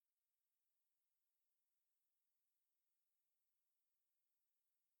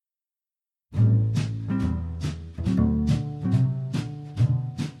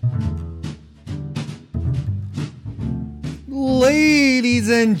Ladies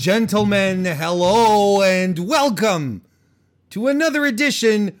and gentlemen, hello and welcome to another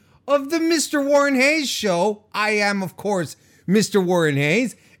edition of the Mr. Warren Hayes Show. I am, of course, Mr. Warren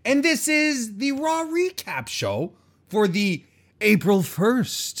Hayes, and this is the Raw Recap Show for the April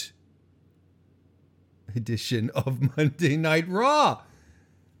 1st edition of Monday Night Raw.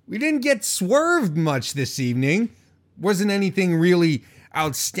 We didn't get swerved much this evening. Wasn't anything really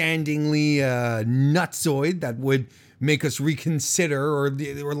outstandingly nutsoid that would make us reconsider, or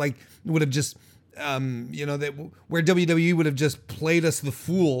like would have just, where WWE would have just played us the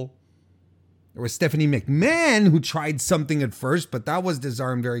fool. There was Stephanie McMahon who tried something at first, but that was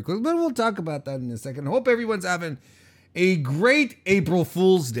disarmed very quickly. But we'll talk about that in a second. Hope everyone's having a great April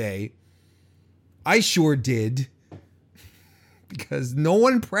Fool's Day. I sure did, because no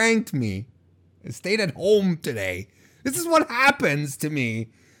one pranked me. I stayed at home today. This is what happens to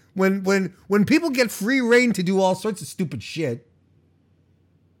me when people get free reign to do all sorts of stupid shit.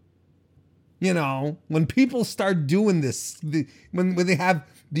 You know, when people start doing this, when they have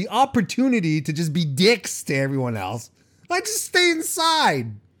the opportunity to just be dicks to everyone else, I just stay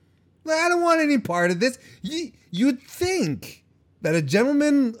inside. I don't want any part of this. You'd think that a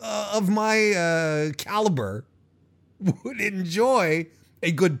gentleman of my caliber would enjoy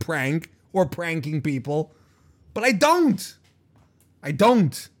a good prank or pranking people, but I don't.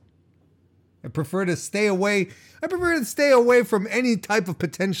 I prefer to stay away. I prefer to stay away from any type of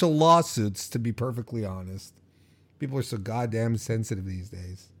potential lawsuits, to be perfectly honest. People are so goddamn sensitive these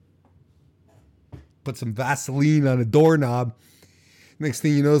days. Put some Vaseline on a doorknob. Next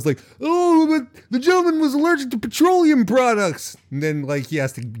thing you know, it's like, oh, but the gentleman was allergic to petroleum products. And then, like, he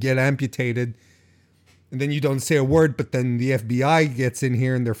has to get amputated. And then you don't say a word, but then the FBI gets in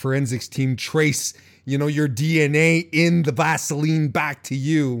here and their forensics team trace, your DNA in the Vaseline back to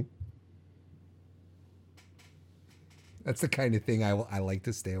you. That's the kind of thing I like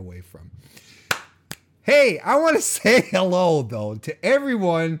to stay away from. Hey, I want to say hello, though, to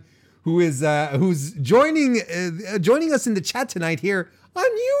everyone who is who's joining us in the chat tonight here on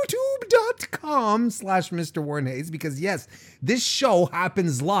youtube.com/Mr. Warren Hayes, because yes, this show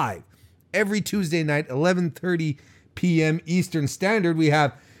happens live every Tuesday night, 11:30 p.m. Eastern Standard. We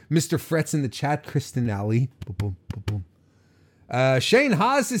have Mr. Frets in the chat, Kristen Alley. Boom, boom, boom, boom. Shane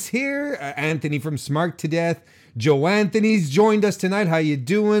Haas is here. Anthony from Smart to Death. Joe Anthony's joined us tonight. How you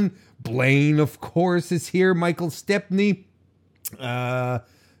doing? Blaine, of course, is here. Michael Stepney.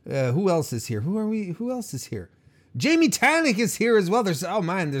 Who else is here? Who else is here? Jamie Tannick is here as well. There's a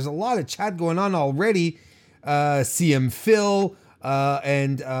lot of chat going on already. CM Phil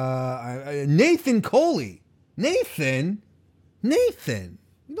and Nathan Coley. Nathan, we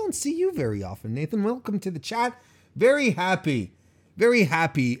don't see you very often, Nathan. Welcome to the chat. Very happy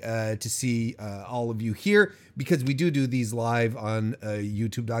to see all of you here, because we do these live on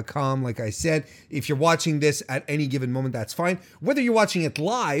youtube.com. Like I said, if you're watching this at any given moment, that's fine. Whether you're watching it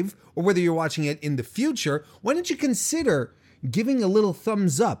live or whether you're watching it in the future, why don't you consider giving a little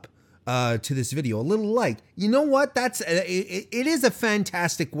thumbs up to this video, a little like. You know what? It is a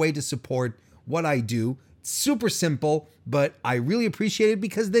fantastic way to support what I do. It's super simple, but I really appreciate it,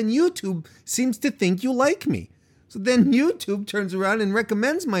 because then YouTube seems to think you like me. So then YouTube turns around and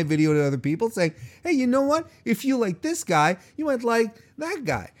recommends my video to other people, saying, hey, you know what? If you like this guy, you might like that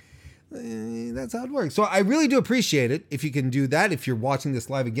guy. That's how it works. So I really do appreciate it if you can do that. If you're watching this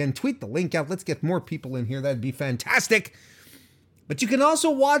live again, tweet the link out. Let's get more people in here. That'd be fantastic. But you can also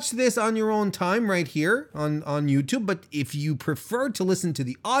watch this on your own time right here on YouTube. But if you prefer to listen to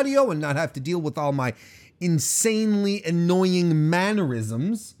the audio and not have to deal with all my insanely annoying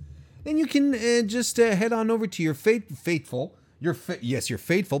mannerisms, then you can just head on over to your faithful,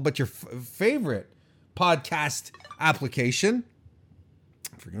 but your favorite podcast application.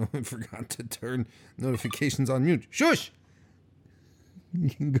 I forgot to turn notifications on mute. Shush.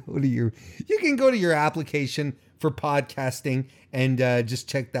 You can go to your application for podcasting and just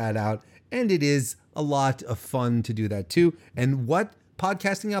check that out. And it is a lot of fun to do that too. And what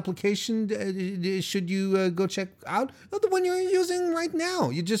podcasting application should you go check out? The one you're using right now.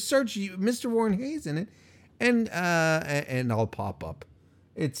 You just search Mr. Warren Hayes in it, and I'll pop up.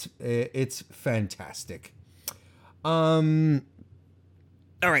 It's fantastic. All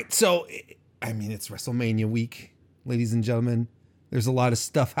right, so it's WrestleMania week, ladies and gentlemen. There's a lot of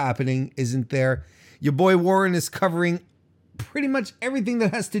stuff happening, isn't there? Your boy Warren is covering pretty much everything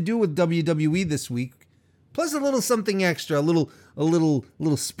that has to do with WWE this week. Plus a little something extra, a little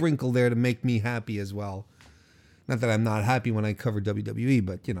sprinkle there to make me happy as well. Not that I'm not happy when I cover WWE,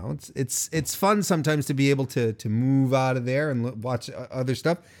 but it's fun sometimes to be able to move out of there and watch other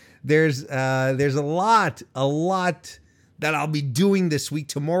stuff. There's a lot that I'll be doing this week.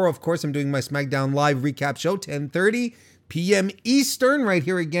 Tomorrow, of course, I'm doing my SmackDown Live recap show, 10:30 p.m. Eastern, right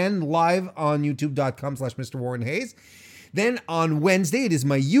here again, live on youtube.com/Mr. Warren Hayes. Then on Wednesday, it is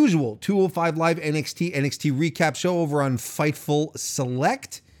my usual 205 Live NXT recap show over on Fightful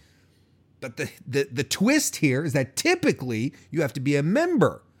Select. But the twist here is that typically you have to be a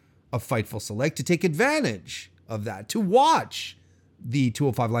member of Fightful Select to take advantage of that, to watch the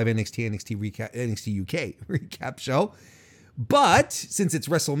 205 Live NXT UK recap show. But since it's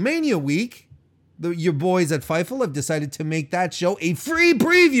WrestleMania week, your boys at Fightful have decided to make that show a free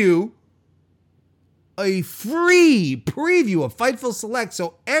preview of Fightful Select,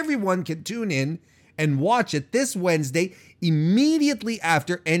 so everyone can tune in and watch it this Wednesday immediately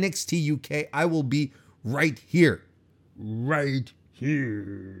after NXT UK. I will be right here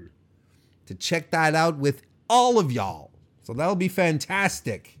to check that out with all of y'all. So that'll be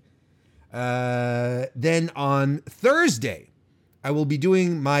fantastic. Then on Thursday, I will be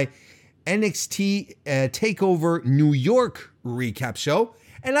doing my NXT TakeOver New York recap show.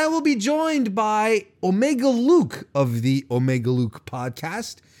 And I will be joined by Omega Luke of the Omega Luke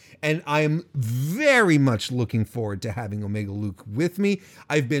podcast. And I am very much looking forward to having Omega Luke with me.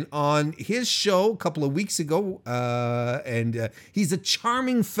 I've been on his show a couple of weeks ago, and he's a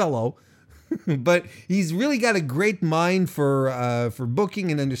charming fellow. But he's really got a great mind for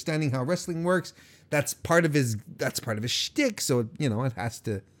booking and understanding how wrestling works. That's part of his shtick. So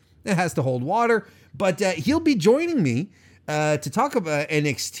it has to hold water. But he'll be joining me to talk about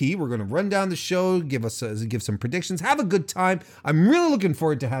NXT. We're going to run down the show, give some predictions, have a good time. I'm really looking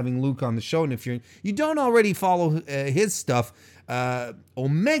forward to having Luke on the show. And if you don't already follow his stuff,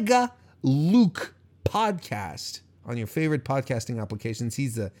 Omega Luke podcast on your favorite podcasting applications.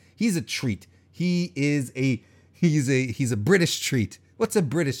 He's a treat. He's a British treat. What's a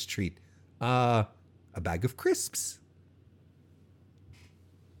British treat? A bag of crisps.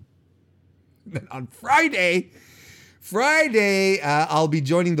 Then on Friday, I'll be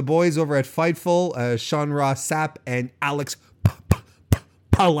joining the boys over at Fightful, Sean Ross Sapp and Alex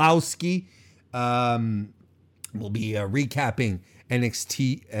Pawlowski. We'll be recapping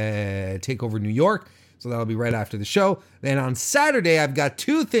NXT TakeOver New York. So that'll be right after the show. Then on Saturday, I've got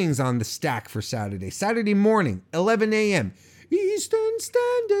two things on the stack for Saturday. Saturday morning, 11 a.m. Eastern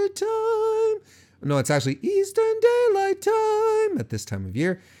Standard Time. No, it's actually Eastern Daylight Time at this time of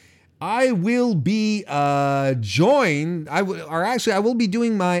year. I will be joined. I will be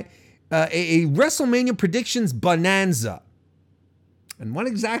doing my a WrestleMania predictions bonanza. And what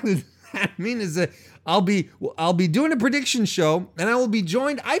exactly does that mean is that I'll be doing a prediction show, and I will be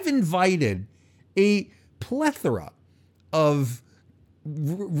joined. I've invited a plethora of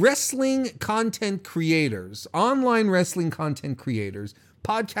wrestling content creators, online wrestling content creators,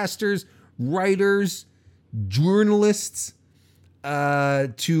 podcasters, writers, journalists,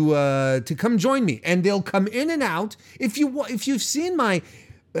 to come join me, and they'll come in and out. If you've seen my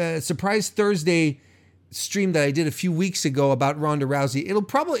surprise Thursday stream that I did a few weeks ago about Ronda Rousey,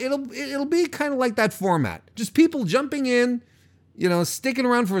 it'll be kind of like that format. Just people jumping in, sticking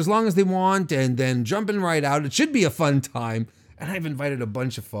around for as long as they want, and then jumping right out. It should be a fun time, and I've invited a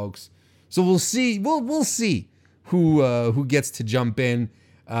bunch of folks, so we'll see. We'll see who gets to jump in,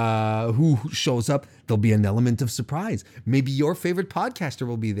 who shows up. There'll be an element of surprise. Maybe your favorite podcaster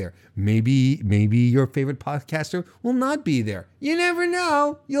will be there. Maybe your favorite podcaster will not be there. You never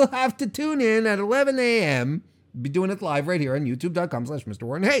know. You'll have to tune in at 11 a.m. Be doing it live right here on youtube.com/Mr.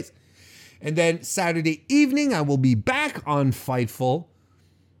 Warren Hayes. And then Saturday evening, I will be back on Fightful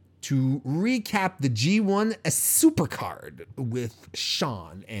to recap the G1 Supercard with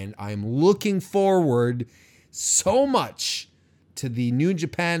Sean. And I'm looking forward so much to the New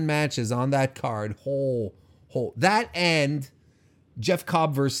Japan matches on that card. That and Jeff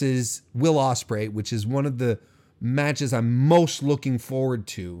Cobb versus Will Ospreay, which is one of the matches I'm most looking forward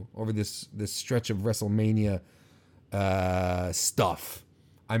to over this stretch of WrestleMania stuff.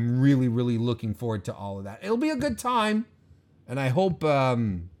 I'm really, really looking forward to all of that. It'll be a good time, and I hope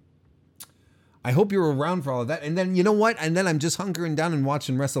you're around for all of that. And then, you know what? And then I'm just hunkering down and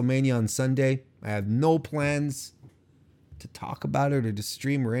watching WrestleMania on Sunday. I have no plans to talk about it or to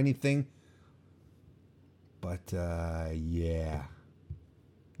stream or anything. But, yeah.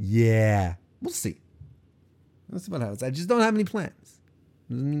 We'll see. That's what happens. I just don't have any plans.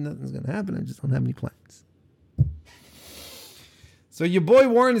 Doesn't mean nothing's going to happen. I just don't have any plans. So your boy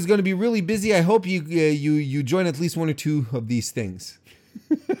Warren is going to be really busy. I hope you join at least one or two of these things.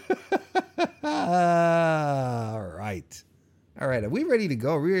 All right. Are we ready to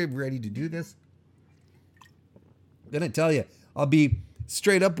go? Are we ready to do this? I'm going to tell you, I'll be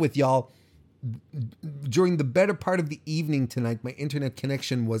straight up with y'all. during the better part of the evening tonight, my internet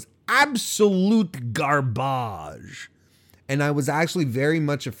connection was absolute garbage. And I was actually very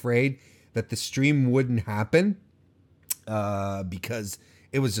much afraid that the stream wouldn't happen because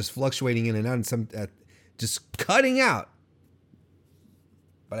it was just fluctuating in and out and just cutting out.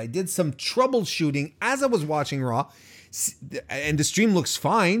 But I did some troubleshooting as I was watching Raw, and the stream looks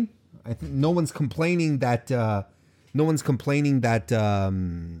fine. I think no one's complaining that that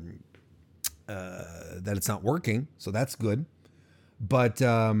it's not working, so that's good. But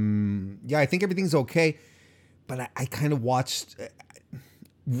yeah, I think everything's okay. But I kind of watched.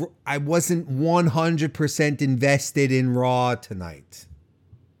 I wasn't 100% invested in Raw tonight.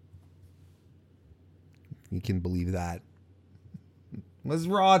 You can believe that. It was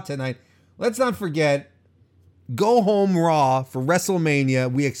Raw tonight. Let's not forget, go home Raw for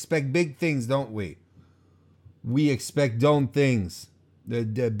WrestleMania. We expect big things, don't we? We expect things.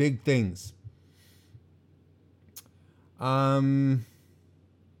 The big things.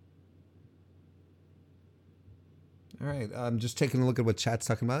 All right, I'm just taking a look at what chat's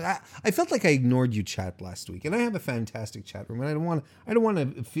talking about. I felt like I ignored you, chat, last week, and I have a fantastic chat room, and I don't want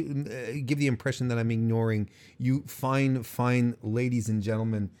to give the impression that I'm ignoring you, fine ladies and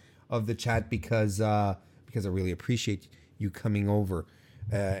gentlemen of the chat, because I really appreciate you coming over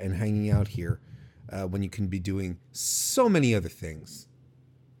and hanging out here when you can be doing so many other things.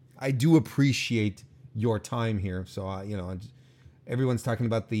 I do appreciate your time here, so everyone's talking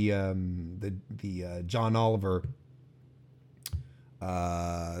about the John Oliver.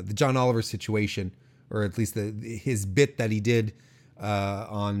 The John Oliver situation, or at least his bit that he did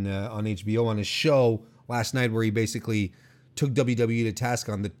on HBO on his show last night, where he basically took WWE to task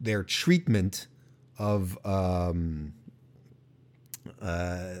on their treatment of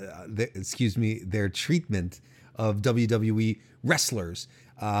their treatment of WWE wrestlers,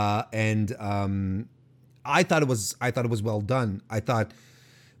 and I thought it was well done. I thought,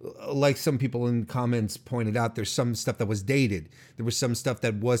 like some people in comments pointed out, there's some stuff that was dated. There was some stuff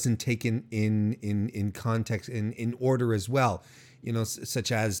that wasn't taken in context, in order as well.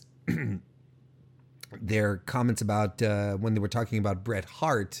 Such as their comments about when they were talking about Bret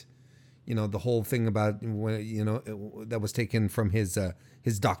Hart. The whole thing about that was taken from his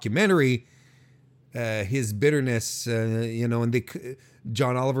documentary. His bitterness, and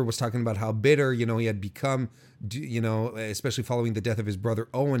John Oliver was talking about how bitter, he had become, especially following the death of his brother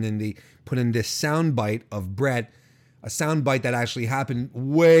Owen, and they put in this soundbite of Bret, a soundbite that actually happened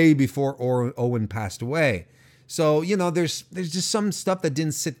way before Owen passed away. So, there's just some stuff that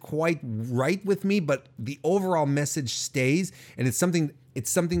didn't sit quite right with me, but the overall message stays, and it's something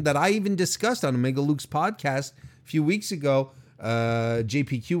that I even discussed on Omega Luke's podcast a few weeks ago.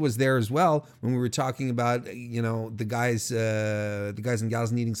 JPQ was there as well when we were talking about the guys and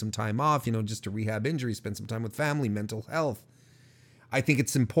gals needing some time off, just to rehab injuries, spend some time with family, mental health. I think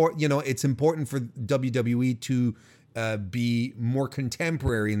it's important. It's important for WWE to be more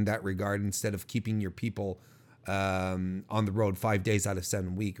contemporary in that regard, instead of keeping your people on the road 5 days out of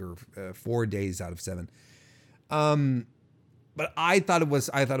 7 week, or 4 days out of 7. But I thought it was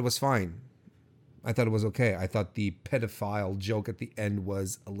fine. I thought it was okay. I thought the pedophile joke at the end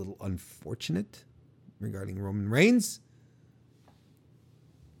was a little unfortunate regarding Roman Reigns.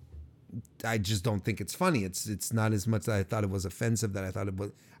 I just don't think it's funny. It's not as much that I thought it was offensive that I thought it was.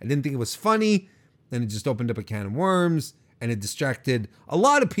 I didn't think it was funny. Then it just opened up a can of worms, and it distracted a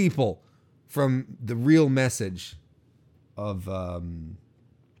lot of people from the real message of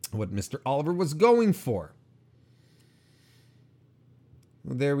what Mr. Oliver was going for.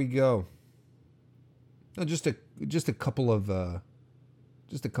 Well, there we go. Just a couple of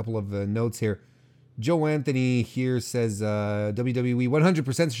notes here. Joe Anthony here says WWE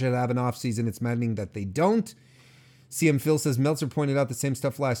 100% should have an off season. It's maddening that they don't. CM Phil says Meltzer pointed out the same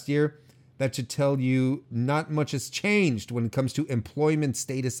stuff last year. That should tell you not much has changed when it comes to employment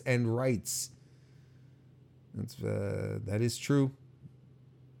status and rights. That is true.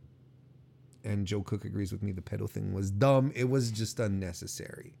 And Joe Cook agrees with me. The pedo thing was dumb. It was just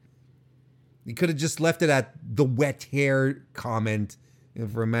unnecessary. You could have just left it at the wet hair comment,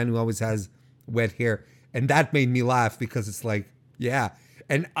 for a man who always has wet hair. And that made me laugh, because it's like, yeah.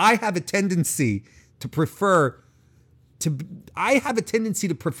 And I have a tendency to prefer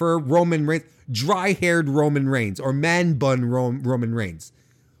Roman Reigns, dry-haired Roman Reigns, or man bun Roman Reigns.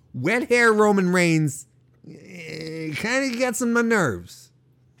 Wet hair Roman Reigns kind of gets on my nerves.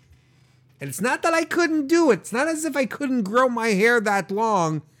 And it's not that I couldn't do it. It's not as if I couldn't grow my hair that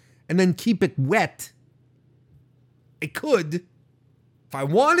long and then keep it wet. I could, if I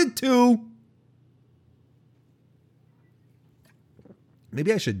wanted to.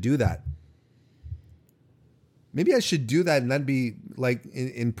 Maybe I should do that. Maybe I should do that, and that'd be like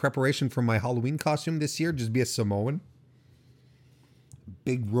in preparation for my Halloween costume this year. Just be a Samoan,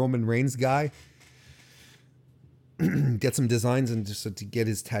 big Roman Reigns guy. Get some designs and just to get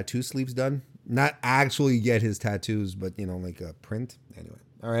his tattoo sleeves done. Not actually get his tattoos, but like a print. Anyway,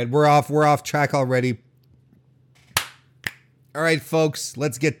 all right, we're off track already. All right, folks,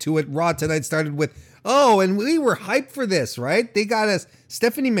 let's get to it. Raw tonight started with and we were hyped for this, right? They got us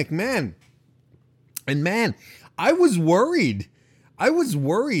Stephanie McMahon, and man, I was worried. I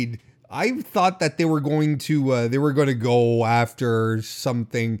thought that they were going to go after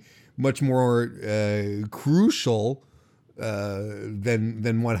something much more crucial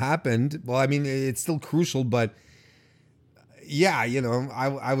than what happened. Well, I mean, it's still crucial, but yeah,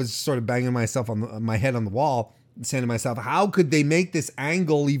 I was sort of banging myself on my head on the wall, saying to myself, how could they make this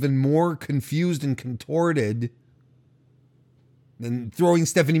angle even more confused and contorted than throwing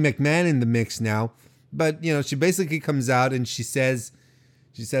Stephanie McMahon in the mix now? But, she basically comes out and she says,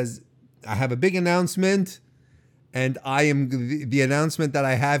 I have a big announcement, and the announcement that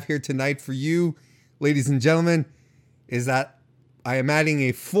I have here tonight for you, ladies and gentlemen, is that I am adding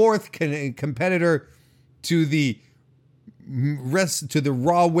a fourth competitor to the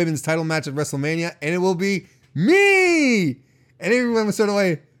Raw Women's title match at WrestleMania, and it will be me. And everyone was sort of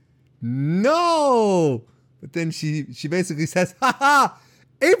like, no. But then she basically says, ha ha,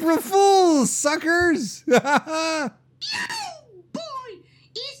 April Fools, suckers. Yo, boy,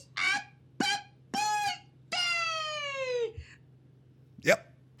 it's a birthday.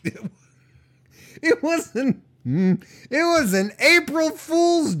 Yep. It was an April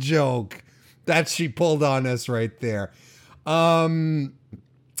Fool's joke that she pulled on us right there. So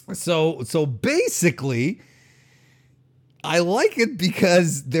basically, I like it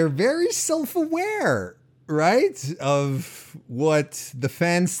because they're very self-aware, right, of what the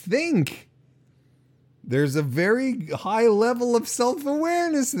fans think. There's a very high level of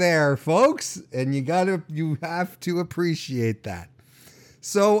self-awareness there, folks, and you have to appreciate that.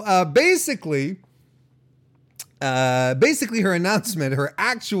 So basically her announcement, her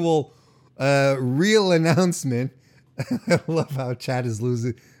actual real announcement. I love how Chad is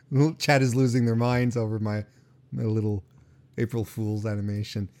losing their minds over my little April Fool's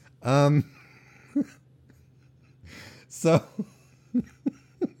animation. So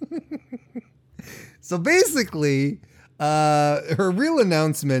basically, her real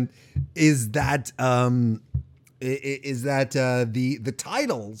announcement is that the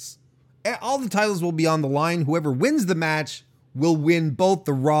titles, all the titles will be on the line. Whoever wins the match will win both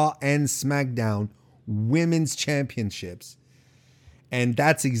the Raw and SmackDown Women's Championships. And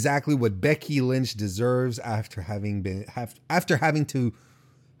that's exactly what Becky Lynch deserves after having to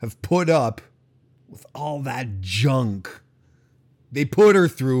have put up with all that junk they put her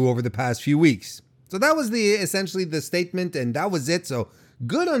through over the past few weeks. So that was essentially the statement, and that was it. So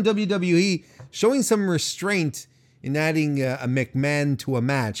good on WWE showing some restraint in adding a McMahon to a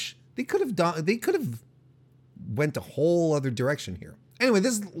match. They could have went a whole other direction here. Anyway,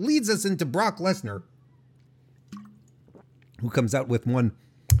 this leads us into Brock Lesnar, who comes out with one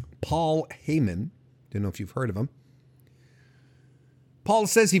Paul Heyman. Don't know if you've heard of him. Paul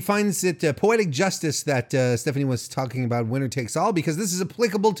says he finds it poetic justice that Stephanie was talking about winner takes all, because this is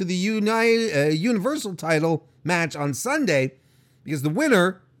applicable to the Universal title match on Sunday, because the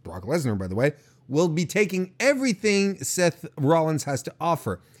winner, Brock Lesnar, by the way, will be taking everything Seth Rollins has to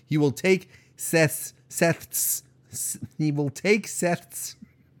offer. He will take Seth's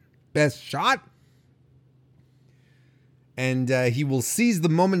best shot, and he will seize the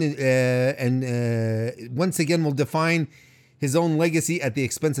moment and once again will define his own legacy at the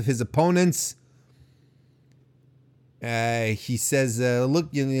expense of his opponents. He says,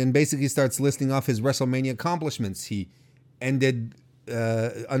 look, and basically starts listing off his WrestleMania accomplishments. He ended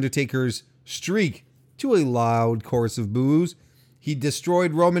Undertaker's streak to a loud chorus of boos. He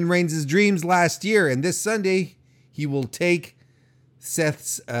destroyed Roman Reigns' dreams last year, and this Sunday he will take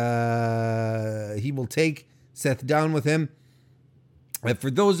Seth down with him. For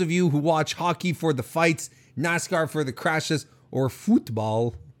those of you who watch hockey for the fights, NASCAR for the crashes, or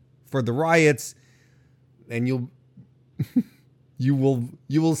football for the riots, and you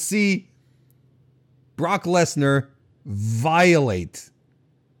will see Brock Lesnar violate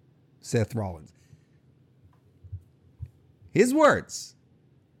Seth Rollins. His words,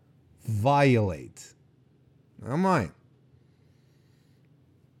 violate, not mine.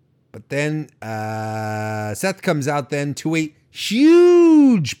 But then Seth comes out then to a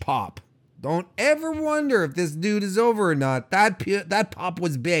huge pop. Don't ever wonder if this dude is over or not. That pop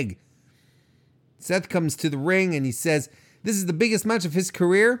was big. Seth comes to the ring and he says, this is the biggest match of his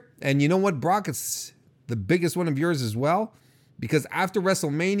career. And you know what, Brock? It's the biggest one of yours as well, because after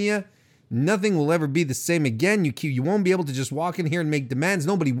WrestleMania, nothing will ever be the same again. You won't be able to just walk in here and make demands.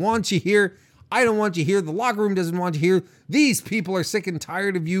 Nobody wants you here. I don't want you here. The locker room doesn't want you here. These people are sick and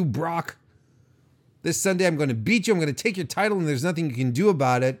tired of you, Brock. This Sunday, I'm going to beat you. I'm going to take your title, and there's nothing you can do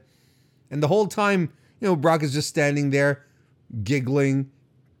about it. And the whole time, Brock is just standing there, giggling,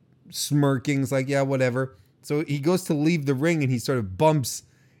 smirking. It's like, yeah, whatever. So he goes to leave the ring, and he sort of bumps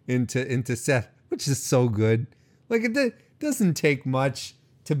into Seth, which is so good. Like, it doesn't take much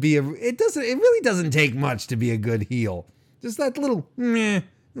to be it really doesn't take much to be a good heel. Just that little meh,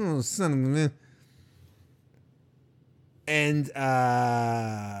 oh, son of a meh. And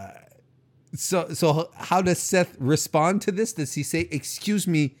so how does Seth respond to this? Does he say, excuse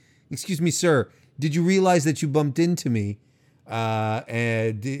me, sir, did you realize that you bumped into me?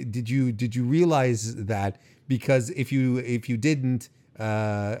 And did you realize that? Because if you didn't,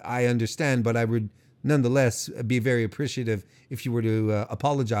 I understand, but I would nonetheless be very appreciative if you were to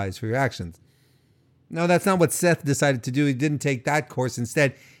apologize for your actions. No, that's not what Seth decided to do. He didn't take that course.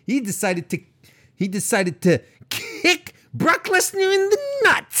 Instead, he decided to kick Brock Lesnar in the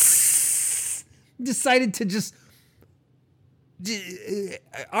nuts. Decided to just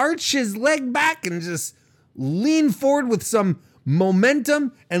arch his leg back and just lean forward with some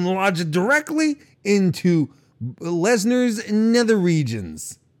momentum and lodge it directly into Lesnar's nether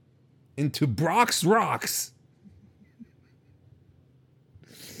regions, into Brock's rocks.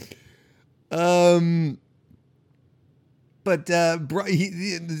 But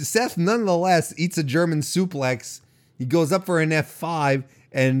Seth nonetheless eats a German suplex. He goes up for an F5,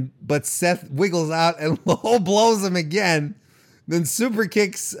 but Seth wiggles out and low blows him again. Then super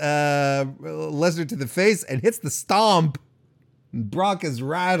kicks Lesnar to the face and hits the stomp. Brock is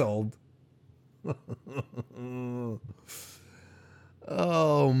rattled.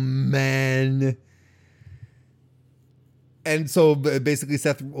 Oh, man. And so basically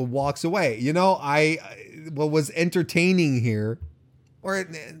Seth walks away. What was entertaining here,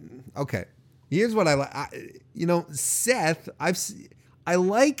 okay, here's what I like. Seth,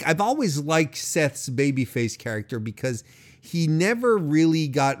 I've always liked Seth's babyface character because he never really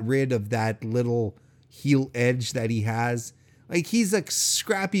got rid of that little heel edge that he has. Like, he's a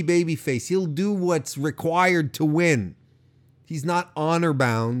scrappy babyface. He'll do what's required to win. He's not honor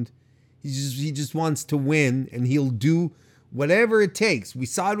bound. He just wants to win, and he'll do whatever it takes. We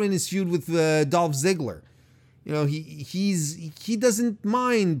saw it in his feud with Dolph Ziggler. He doesn't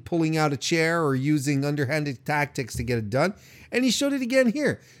mind pulling out a chair or using underhanded tactics to get it done, and he showed it again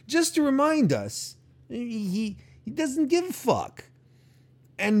here, just to remind us he doesn't give a fuck.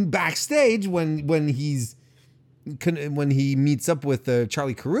 And backstage, when he meets up with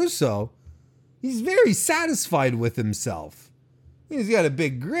Charlie Caruso, he's very satisfied with himself. He's got a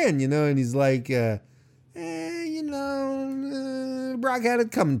big grin, and he's like, Brock had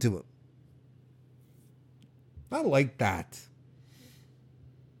it coming to him. I like that.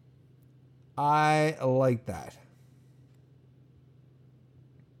 I like that.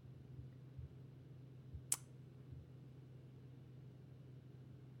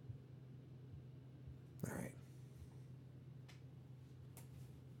 All right.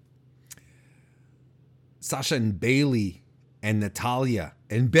 Sasha and Bayley and Natalya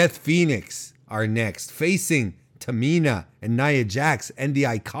and Beth Phoenix are next, facing Tamina and Nia Jax and the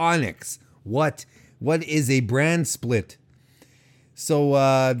Iconics. What is a brand split?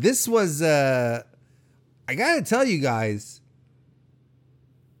 So this was, I gotta tell you guys,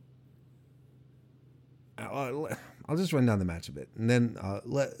 I'll just run down the match a bit, and then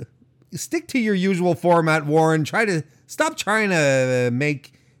stick to your usual format, Warren. Stop trying to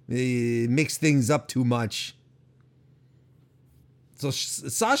mix things up too much. So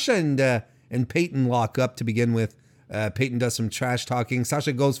Sasha and Peyton lock up to begin with. Peyton does some trash talking.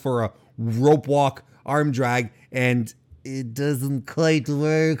 Sasha goes for a rope walk, arm drag, and it doesn't quite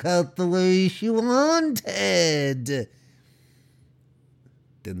work out the way she wanted.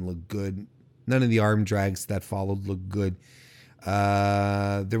 Didn't look good. None of the arm drags that followed looked good.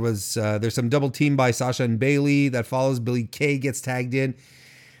 There's some double team by Sasha and Bayley that follows. Billie Kay gets tagged in.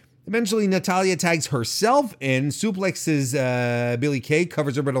 Eventually, Natalya tags herself in, suplexes Billie Kay,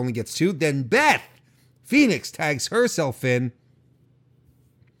 covers her but only gets 2. Then Beth Phoenix tags herself in.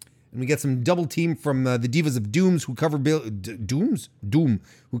 And we get some double team from the Divas of Dooms who cover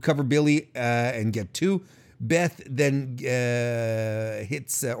who cover Billie and get 2. Beth then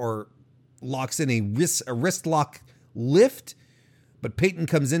hits or locks in a wrist lock lift, but Peyton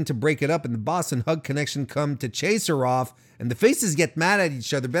comes in to break it up, and the Boss and Hug Connection come to chase her off, and the faces get mad at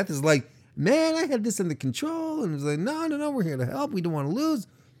each other. Beth is like, man, I had this under control, and it's like, no, we're here to help. We don't want to lose.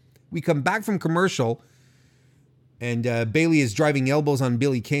 We come back from commercial. And Bayley is driving elbows on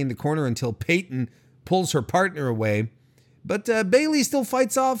Billie Kay in the corner until Peyton pulls her partner away. But Bayley still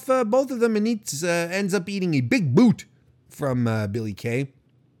fights off both of them and ends up eating a big boot from Billie Kay.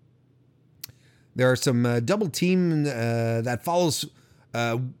 There are some double team that follows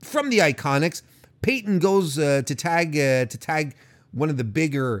from the Iconics. Peyton goes to tag one of the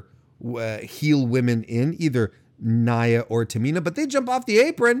bigger heel women in, either Nia or Tamina, but they jump off the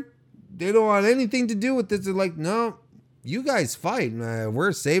apron. They don't want anything to do with this. They're like, no, you guys fight.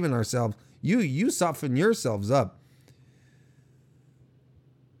 We're saving ourselves. You soften yourselves up.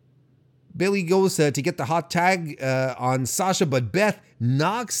 Bayley goes to get the hot tag on Sasha, but Beth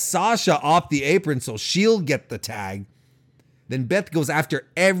knocks Sasha off the apron so she'll get the tag. Then Beth goes after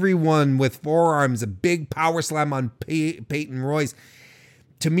everyone with forearms, a big power slam on Peyton Royce.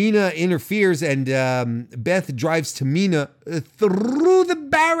 Tamina interferes and Beth drives Tamina through the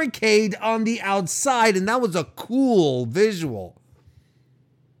barricade on the outside, and that was a cool visual.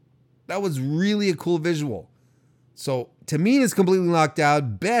 That was really a cool visual. So Tamina's completely knocked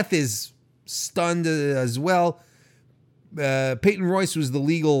out. Beth is stunned as well. Peyton Royce, who's the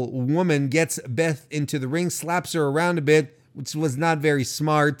legal woman, gets Beth into the ring, slaps her around a bit, which was not very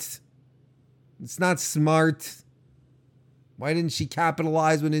smart. It's not smart. Why didn't she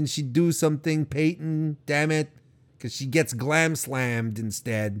capitalize? Why didn't she do something, Peyton? Damn it. Because she gets glam slammed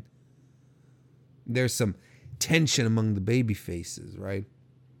instead. There's some tension among the baby faces, right?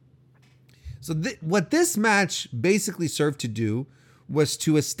 So what this match basically served to do was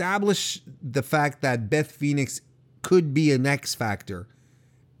to establish the fact that Beth Phoenix could be an X factor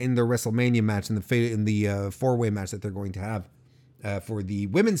in the WrestleMania match, in the four-way match that they're going to have for the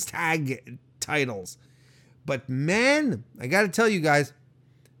women's tag titles. But man, I got to tell you guys,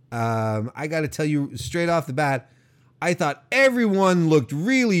 I got to tell you straight off the bat, I thought everyone looked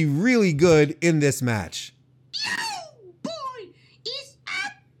really, really good in this match.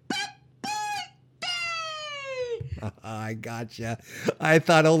 I gotcha. I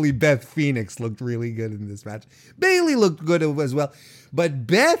thought only Beth Phoenix looked really good in this match. Bayley looked good as well. But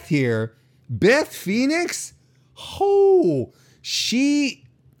Beth here, Beth Phoenix, she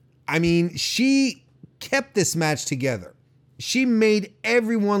kept this match together. She made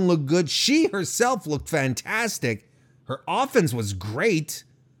everyone look good. She herself looked fantastic. Her offense was great.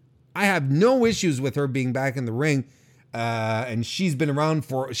 I have no issues with her being back in the ring. And she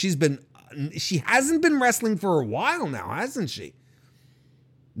hasn't been wrestling for a while now, hasn't she?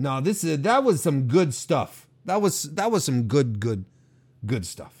 No, that was some good stuff. That was some good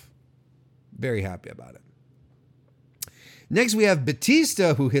stuff. Very happy about it. Next, we have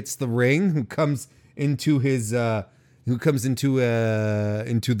Batista, who hits the ring, who comes into the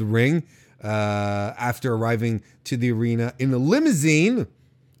ring after arriving to the arena in a limousine,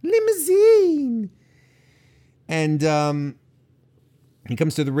 and he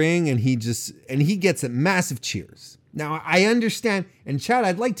comes to the ring and he gets massive cheers. Now, I understand, and Chad,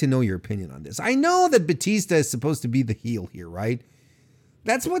 I'd like to know your opinion on this. I know that Batista is supposed to be the heel here, right?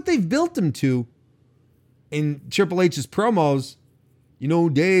 That's what they've built him to in Triple H's promos. You know,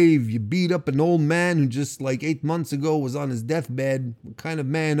 Dave, you beat up an old man who just like 8 months ago was on his deathbed. What kind of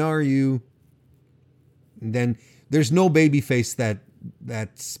man are you? And then there's no babyface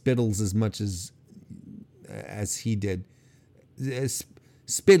that spittles as much as he did.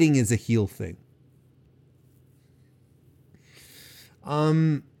 Spitting is a heel thing.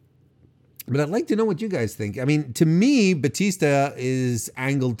 But I'd like to know what you guys think. I mean, to me, Batista is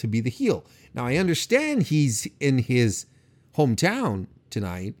angled to be the heel. Now, I understand he's in his hometown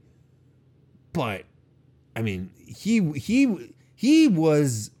tonight, but I mean, he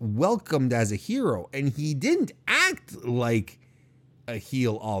was welcomed as a hero, and he didn't act like a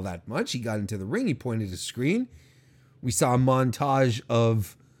heel all that much. He got into the ring, he pointed to the screen. We saw a montage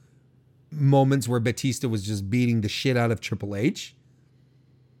of moments where Batista was just beating the shit out of Triple H.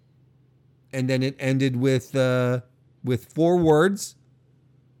 And then it ended with 4 words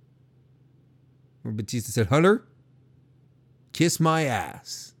where Batista said, "Hunter, kiss my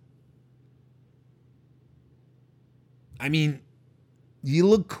ass." I mean, you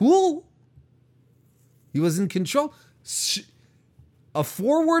look cool. He was in control. A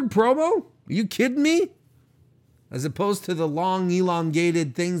 4-word promo? Are you kidding me? As opposed to the long,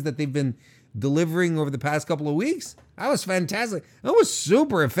 elongated things that they've been delivering over the past couple of weeks. That was fantastic. That was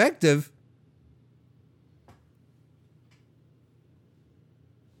super effective.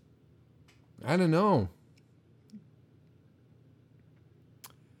 I don't know.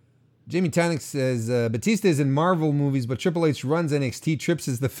 Jamie Tannick says, Batista is in Marvel movies, but Triple H runs NXT. Trips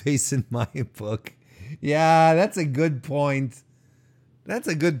is the face in my book. Yeah, that's a good point.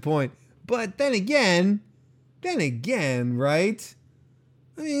 But then again, Then again, right?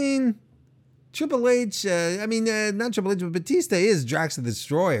 I mean, Triple H, not Triple H, but Batista is Drax the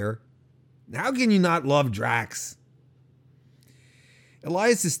Destroyer. How can you not love Drax?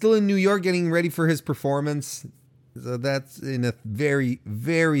 Elias is still in New York getting ready for his performance. So that's in a very,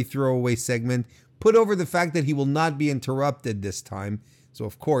 very throwaway segment. Put over the fact that he will not be interrupted this time. So,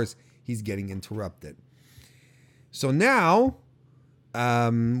 of course, he's getting interrupted. So now,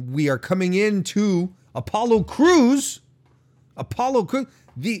 we are coming into Apollo Crews.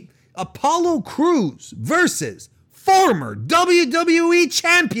 The Apollo Crews versus former WWE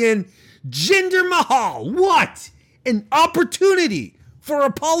champion Jinder Mahal. What an opportunity for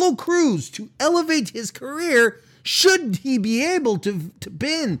Apollo Crews to elevate his career should he be able to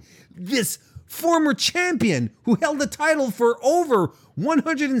pin this former champion who held the title for over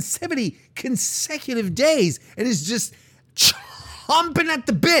 170 consecutive days and is just chomping at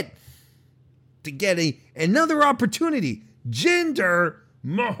the bit to get another opportunity. Jinder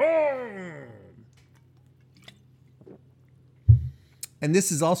Mahal. And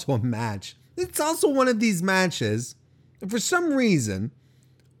this is also a match. It's also one of these matches. And for some reason,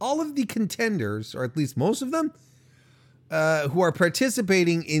 all of the contenders, or at least most of them, who are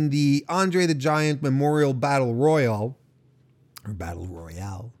participating in the Andre the Giant Memorial Battle Royale,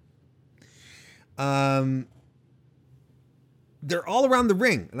 they're all around the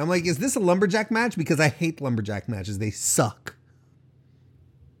ring. And I'm like, is this a lumberjack match? Because I hate lumberjack matches. They suck.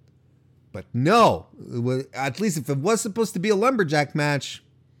 But no, at least if it was supposed to be a lumberjack match,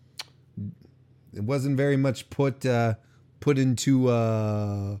 it wasn't very much put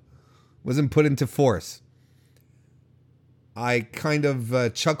into force. I kind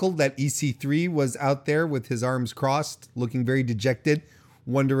of chuckled that EC3 was out there with his arms crossed, looking very dejected,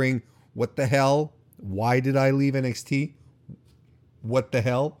 wondering, what the hell? Why did I leave NXT? What the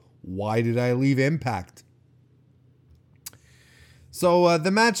hell? Why did I leave Impact? So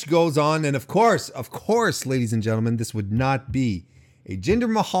the match goes on, and of course, ladies and gentlemen, this would not be a Jinder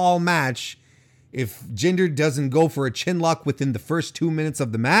Mahal match if Jinder doesn't go for a chin lock within the first 2 minutes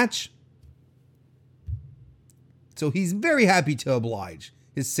of the match. So he's very happy to oblige.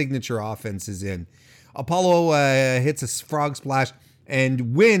 His signature offense is in. Apollo hits a frog splash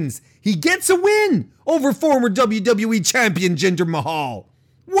and wins. He gets a win over former WWE champion Jinder Mahal.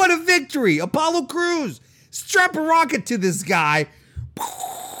 What a victory! Apollo Crews, strap a rocket to this guy.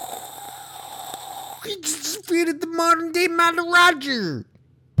 He just defeated the modern day Maharaja.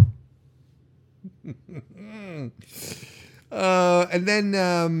 And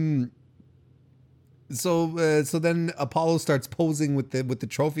then so then Apollo starts posing with the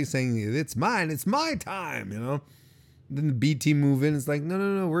trophy, saying, it's mine, it's my time, you know. Then the B team move in. It's like,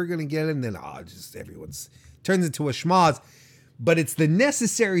 no, we're gonna get it. And then just everyone's turns into a schmoz. But it's the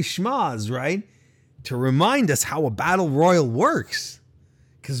necessary schmoz, right? To remind us how a battle royal works.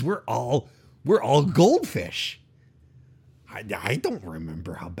 Because we're all goldfish. I don't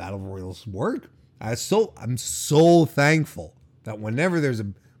remember how battle royals work. I'm so thankful that whenever there's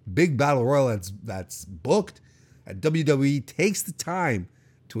a big battle royal that's booked, that WWE takes the time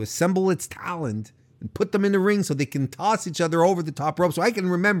to assemble its talent and put them in the ring so they can toss each other over the top rope. So I can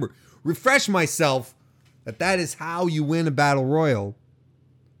refresh myself that is how you win a battle royal,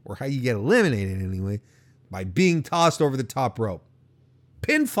 or how you get eliminated anyway, by being tossed over the top rope.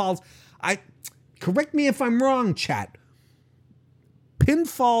 Pinfalls, correct me if I'm wrong, chat.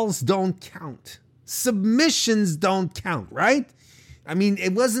 Pinfalls don't count. Submissions don't count, right? I mean,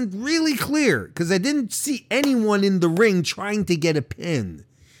 it wasn't really clear because I didn't see anyone in the ring trying to get a pin.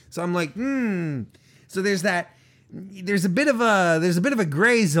 So I'm like, So there's a bit of a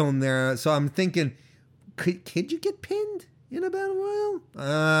gray zone there. So I'm thinking, could you get pinned in a battle royal?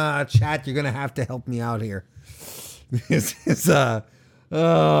 Chat, you're gonna have to help me out here. This is yeah,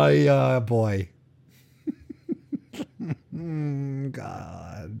 boy.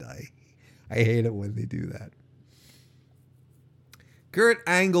 God, I hate it when they do that. Kurt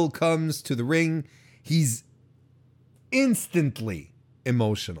Angle comes to the ring. He's instantly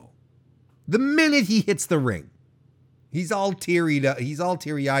emotional. The minute he hits the ring, he's all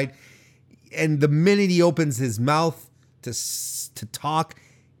teary-eyed. And the minute he opens his mouth to talk,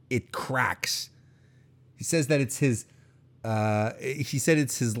 it cracks. He says that it's his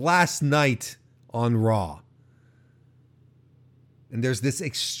last night on Raw. And there's this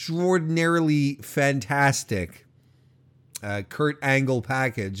extraordinarily fantastic Kurt Angle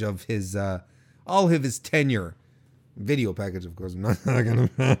package of his all of his tenure. Video package, of course. I'm not gonna,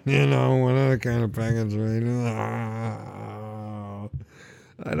 what other kind of package right now?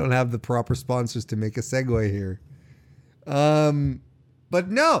 I don't have the proper sponsors to make a segue here. But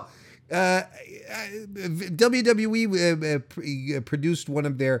no, WWE produced one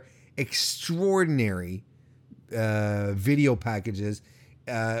of their extraordinary video packages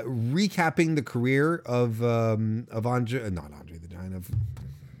recapping the career of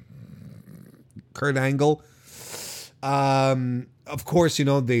Kurt Angle. Of course, you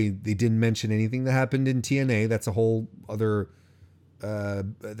know, they didn't mention anything that happened in TNA. That's a whole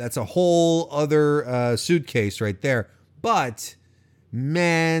other suitcase right there. But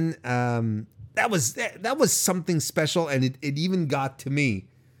man, that was something special, and it even got to me.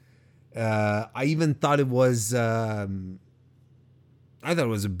 I even thought it was a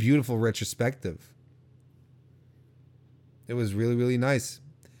beautiful retrospective. It was really, really nice.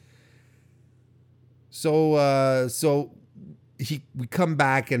 So we come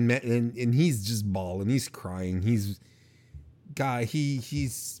back and he's just bawling, he's crying, he's I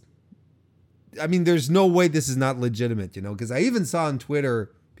mean, there's no way this is not legitimate, you know, because I even saw on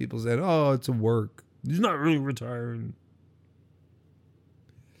Twitter people saying, "Oh, it's a work. He's not really retiring."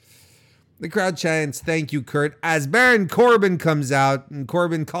 The crowd chants, "Thank you, Kurt," as Baron Corbin comes out, and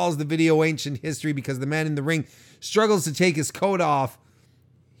Corbin calls the video ancient history because the man in the ring struggles to take his coat off.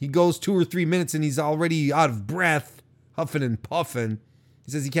 He goes 2 or 3 minutes and he's already out of breath, huffing and puffing.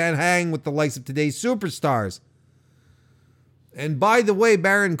 He says he can't hang with the likes of today's superstars. And by the way,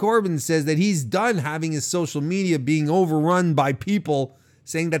 Baron Corbin says that he's done having his social media being overrun by people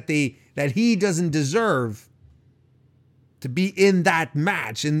saying that he doesn't deserve to be in that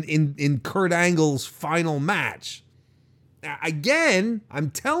match, in Kurt Angle's final match. Again,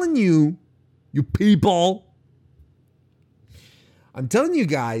 I'm telling you, you people, I'm telling you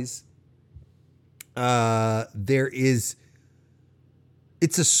guys, it's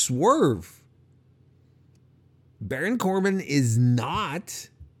a swerve. Baron Corbin is not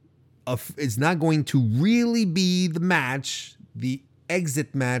going to really be the match, the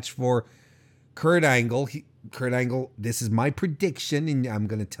exit match for Kurt Angle. Kurt Angle, this is my prediction, and I'm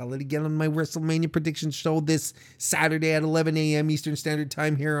going to tell it again on my WrestleMania prediction show this Saturday at 11 a.m. Eastern Standard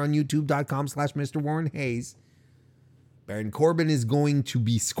Time here on youtube.com/Mr. Warren Hayes. Baron Corbin is going to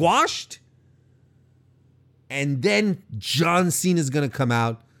be squashed, and then John Cena is going to come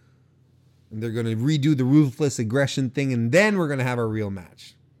out, and they're going to redo the ruthless aggression thing, and then we're going to have a real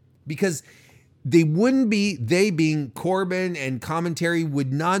match. Because they being Corbin and commentary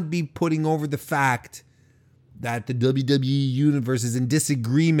would not be putting over the fact that the WWE Universe is in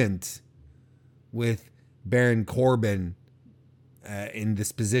disagreement with Baron Corbin in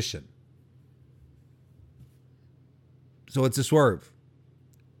this position. So it's a swerve.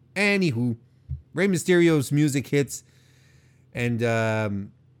 Anywho, Rey Mysterio's music hits, and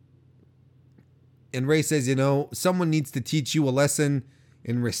Rey says, you know, someone needs to teach you a lesson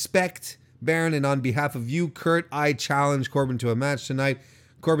in respect, Baron, and on behalf of you, Kurt, I challenge Corbin to a match tonight.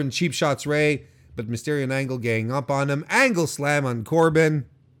 Corbin cheap shots Rey, but Mysterio and Angle gang up on him. Angle slam on Corbin.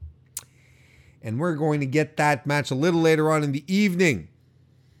 And we're going to get that match a little later on in the evening.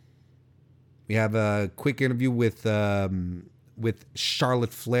 We have a quick interview with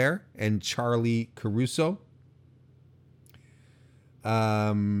Charlotte Flair and Charlie Caruso.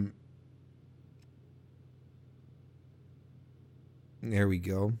 There we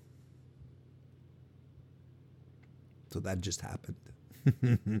go. So that just happened.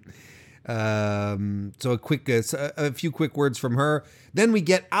 So a few quick words from her. Then we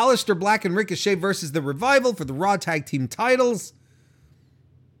get Aleister Black and Ricochet versus the Revival for the Raw Tag Team titles.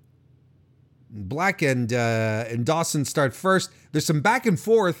 Black and Dawson start first. There's some back and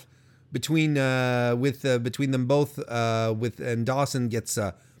forth between them both. And Dawson gets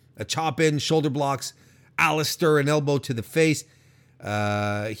a chop in, shoulder blocks Aleister, an elbow to the face.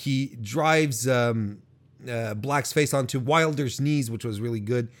 He drives Black's face onto Wilder's knees, which was really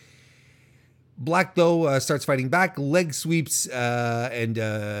good. Black, though, starts fighting back, leg sweeps, and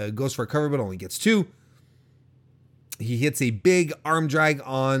goes for a cover, but only gets 2. He hits a big arm drag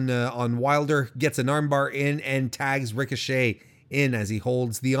on Wilder, gets an armbar in, and tags Ricochet in as he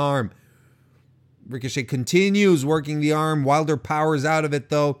holds the arm. Ricochet continues working the arm. Wilder powers out of it,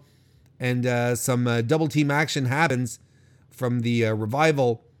 though, and some double team action happens from the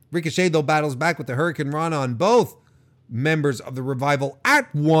Revival. Ricochet, though, battles back with the Hurricane Rana on both members of the Revival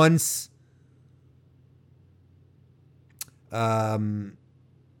at once.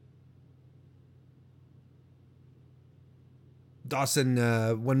 Dawson,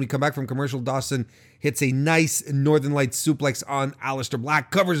 when we come back from commercial, Dawson hits a nice Northern Lights suplex on Aleister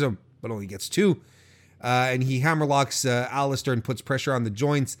Black, covers him, but only gets 2. And he hammerlocks Aleister and puts pressure on the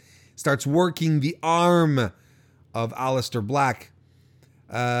joints, starts working the arm of Aleister Black.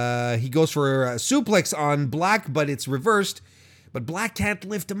 He goes for a suplex on Black, but it's reversed. But Black can't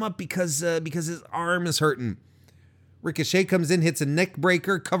lift him up because his arm is hurting. Ricochet comes in, hits a neck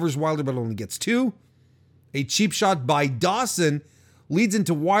breaker, covers Wilder, but only gets 2. A cheap shot by Dawson leads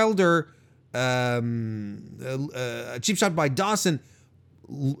into Wilder. A cheap shot by Dawson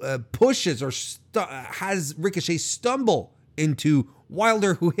pushes or has Ricochet stumble into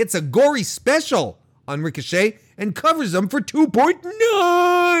Wilder, who hits a gory special on Ricochet and covers him for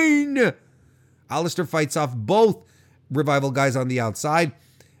 2.9. Alistair fights off both Revival guys on the outside.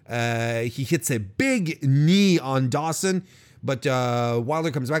 He hits a big knee on Dawson, but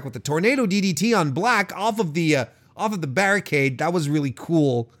Wilder comes back with the tornado DDT on Black off of the barricade. That was really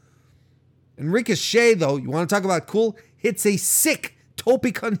cool. And Ricochet, though, you want to talk about cool? Hits a sick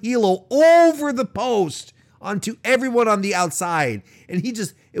tope con hilo over the post onto everyone on the outside. And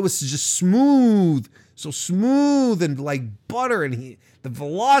it was just smooth. So smooth and like butter. And the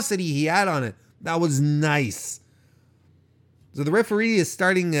velocity he had on it, that was nice. So the referee has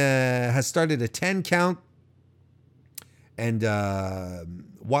started a 10 count. And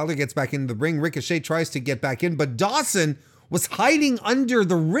Wilder gets back into the ring. Ricochet tries to get back in, but Dawson was hiding under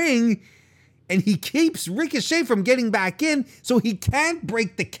the ring. And he keeps Ricochet from getting back in, so he can't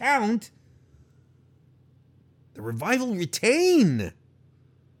break the count. The Revival retain.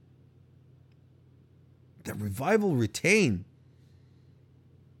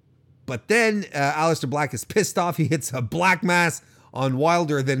 But then Aleister Black is pissed off. He hits a Black Mass on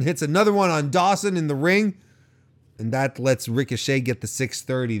Wilder, then hits another one on Dawson in the ring. And that lets Ricochet get the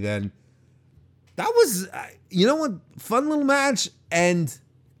 630 then. That was, you know what, fun little match. And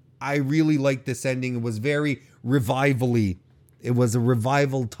I really liked this ending. It was very revival-y. It was a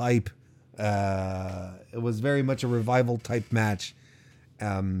revival type. It was very much a revival type match.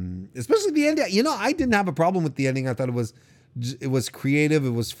 Especially the ending. You know, I didn't have a problem with the ending. I thought it was creative.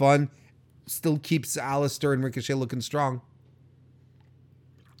 It was fun. Still keeps Alistair and Ricochet looking strong.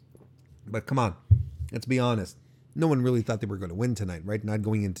 But come on, let's be honest. No one really thought they were going to win tonight, right? Not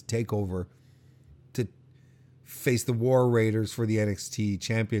going into TakeOver to face the War Raiders for the NXT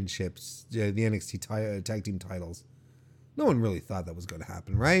championships, the NXT tag team titles. No one really thought that was going to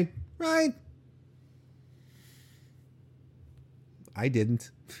happen, right? Right? I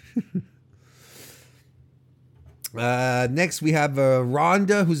didn't. Next, we have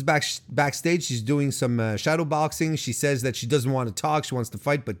Ronda, who's backstage. She's doing some shadow boxing. She says that she doesn't want to talk. She wants to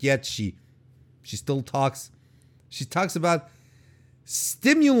fight, but yet she still talks. She talks about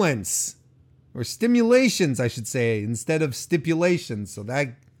stimulants, or stimulations, I should say, instead of stipulations. So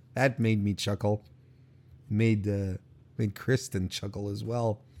that made me chuckle. Made Kristen chuckle as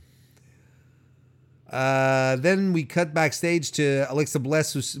well. Then we cut backstage to Alexa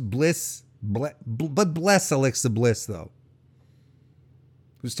Bliss, but bless Alexa Bliss, though,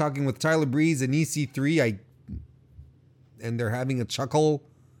 who's talking with Tyler Breeze and EC3. And they're having a chuckle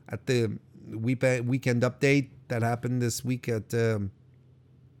at the weekend update that happened this week at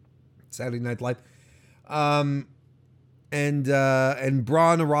Saturday Night Live. And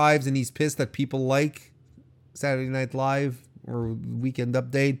Braun arrives and he's pissed that people like Saturday Night Live or Weekend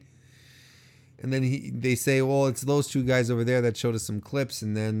Update. And then they say, well, it's those two guys over there that showed us some clips.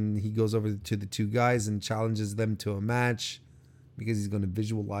 And then he goes over to the two guys and challenges them to a match because he's going to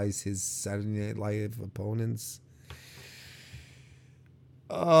visualize his Saturday Night Live opponents.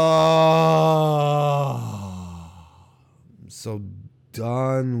 Oh, I'm so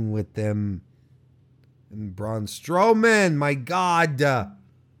done with them. And Braun Strowman, my God.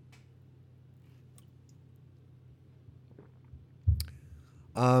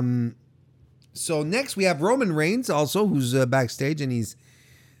 So next we have Roman Reigns also, who's backstage, and he's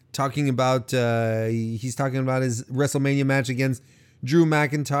talking about his WrestleMania match against Drew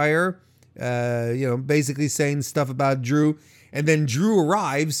McIntyre. Basically saying stuff about Drew, and then Drew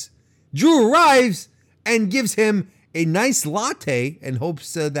arrives and gives him a nice latte and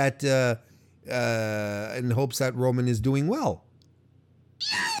hopes that Roman is doing well.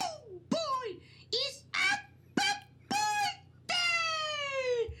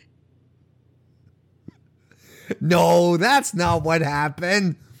 No, that's not what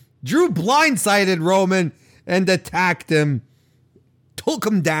happened. Drew blindsided Roman and attacked him. Took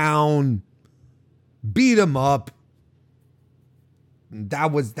him down. Beat him up.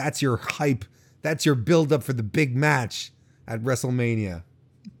 That's your hype. That's your build up for the big match at WrestleMania.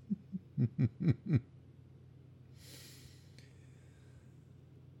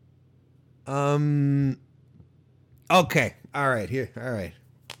 Okay. All right.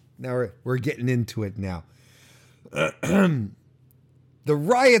 Now we're getting into it now. The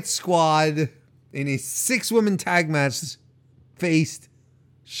Riot Squad in a 6-woman tag match faced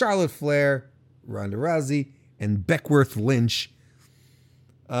Charlotte Flair, Ronda Rousey, and Beckworth Lynch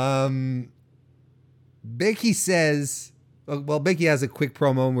Becky says, well, Becky has a quick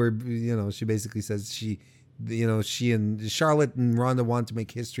promo where, you know, she basically says she and Charlotte and Ronda want to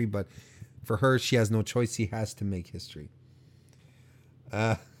make history, but for her, she has no choice. She has to make history.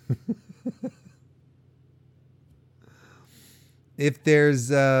 If there's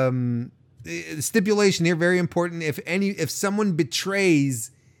stipulation here, very important. If someone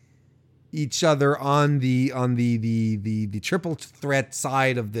betrays each other on the triple threat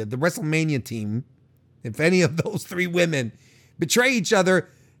side of the WrestleMania team, if any of those three women betray each other,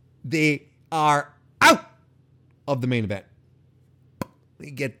 they are out of the main event.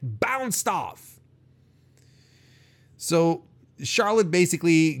 They get bounced off. So Charlotte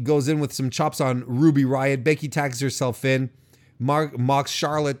basically goes in with some chops on Ruby Riott. Becky tags herself in, mocks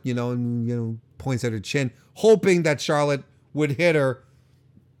Charlotte, and points at her chin, hoping that Charlotte would hit her,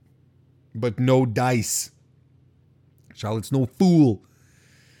 but no dice. Charlotte's no fool.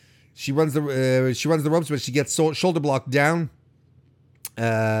 She runs the ropes, but she gets shoulder blocked down.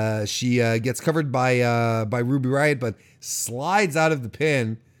 She gets covered by Ruby Riott, but slides out of the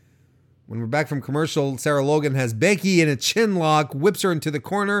pin. When we're back from commercial, Sarah Logan has Becky in a chin lock, whips her into the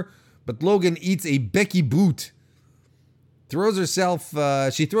corner, but Logan eats a Becky boot. She throws herself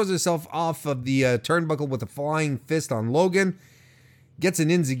off of the turnbuckle with a flying fist on Logan. Gets an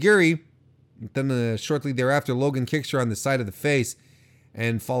enziguri. Then shortly thereafter, Logan kicks her on the side of the face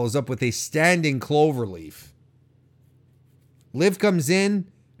and follows up with a standing cloverleaf. Liv comes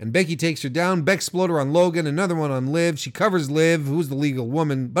in, and Becky takes her down. Beck exploder on Logan, another one on Liv. She covers Liv, who's the legal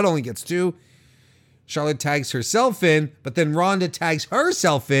woman, but only gets two. Charlotte tags herself in, but then Ronda tags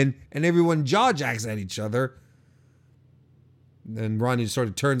herself in, and everyone jaw-jacks at each other. Then Ronda sort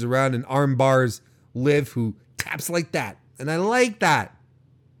of turns around and arm bars Liv, who taps like that. And I like that.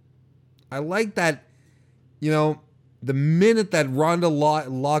 I like that, the minute that Ronda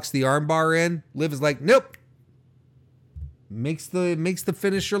locks the armbar in, Liv is like, nope. Makes the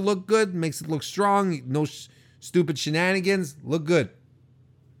finisher look good, makes it look strong, no stupid shenanigans, look good.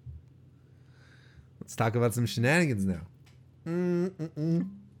 Let's talk about some shenanigans now.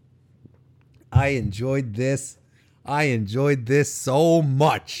 I enjoyed this so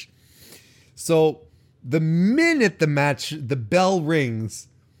much. So the minute the bell rings,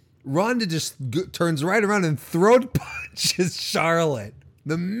 Ronda just turns right around and throat punches Charlotte.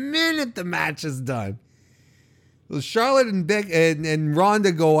 The minute the match is done. So Charlotte and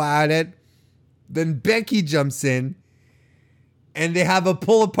Ronda go at it. Then Becky jumps in. And they have a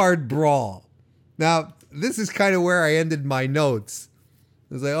pull-apart brawl. Now, this is kind of where I ended my notes.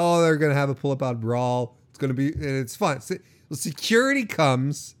 It's like, oh, they're going to have a pull-apart brawl. It's going to be, and it's fun. So security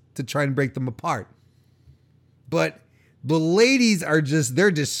comes to try and break them apart. But the ladies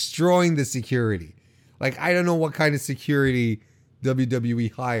they're destroying the security. Like, I don't know what kind of security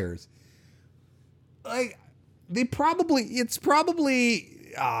WWE hires. Like, I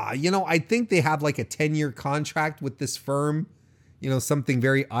think they have like a 10-year contract with this firm. Something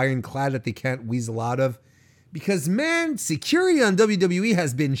very ironclad that they can't weasel out of. Because, man, security on WWE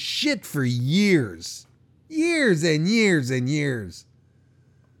has been shit for years. Years and years and years.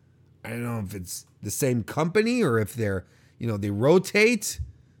 I don't know if it's the same company or if they're, they rotate.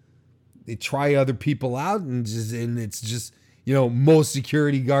 They try other people out and it's just, most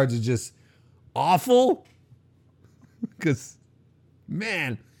security guards are just awful. Because,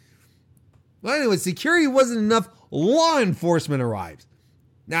 man. Well, anyway, security wasn't enough. Law enforcement arrives.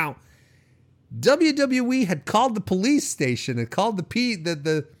 Now, WWE had called the police station and called the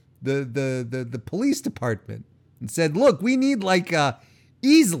police department and said, look, we need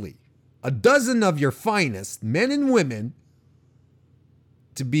easily a dozen of your finest men and women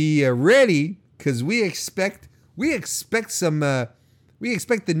to be ready because we expect the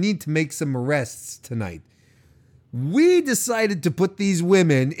need to make some arrests tonight. We decided to put these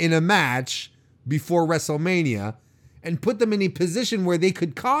women in a match before WrestleMania and put them in a position where they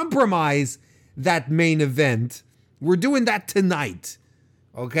could compromise that main event. We're doing that tonight,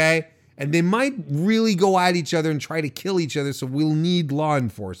 okay? And they might really go at each other and try to kill each other, so we'll need law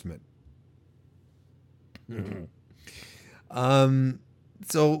enforcement.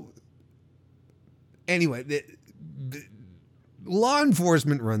 So anyway, the law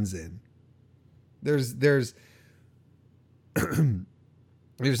enforcement runs in. There's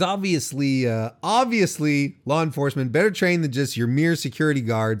obviously law enforcement better trained than just your mere security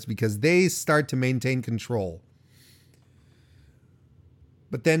guards because they start to maintain control.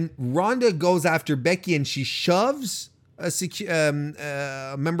 But then Ronda goes after Becky and she shoves a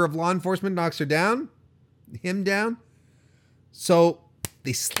member of law enforcement, knocks him down. So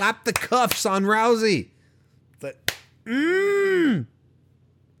they slap the cuffs on Rousey. But,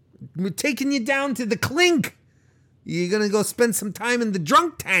 We're taking you down to the clink. You're going to go spend some time in the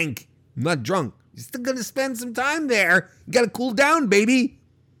drunk tank. I'm not drunk. You're still going to spend some time there. You got to cool down, baby.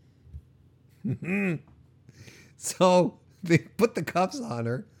 So they put the cuffs on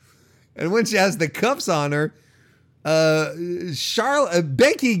her. And when she has the cuffs on her,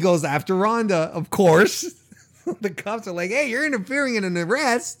 Becky goes after Ronda, of course. The cops are like, hey, you're interfering in an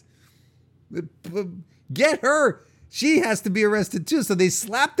arrest. Get her. She has to be arrested too. So they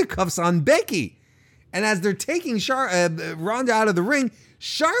slap the cuffs on Becky. And as they're taking Ronda out of the ring,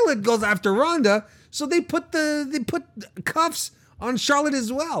 Charlotte goes after Ronda. So they put cuffs on Charlotte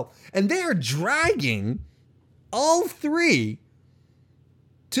as well. And they are dragging all three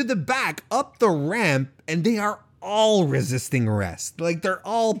to the back up the ramp, and they are all resisting arrest. Like, they're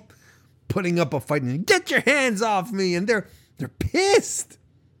all putting up a fight and get your hands off me, and they're pissed.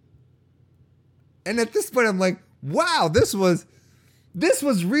 And at this point I'm like, wow, this was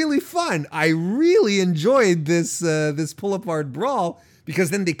really fun. I really enjoyed this pull apart brawl,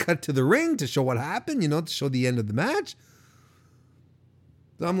 because then they cut to the ring to show what happened, to show the end of the match.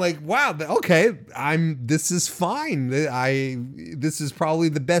 So I'm like, wow, okay, this is fine. This is probably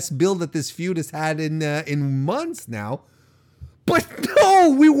the best build that this feud has had in months now. But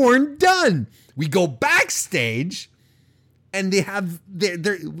no, we weren't done. We go backstage, and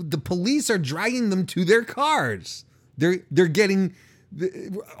the police are dragging them to their cars. They're getting,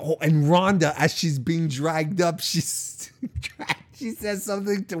 and Ronda, as she's being dragged up, she says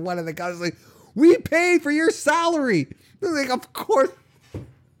something to one of the guys like, "We pay for your salary." They're like, of course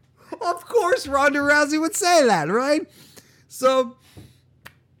Ronda Rousey would say that, right? So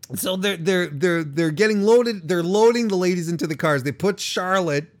they're getting loaded. They're loading the ladies into the cars. They put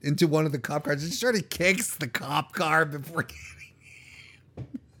Charlotte into one of the cop cars. She sort of kicks the cop car before getting.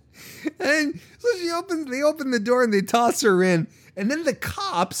 And so they open the door and they toss her in. And then the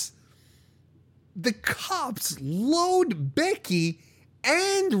cops load Becky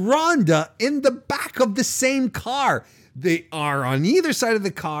and Ronda in the back of the same car. They are on either side of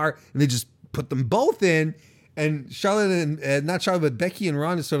the car, and they just put them both in. And Charlotte and not Charlotte, but Becky and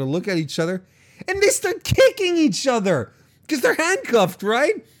Ronda sort of look at each other, and they start kicking each other because they're handcuffed,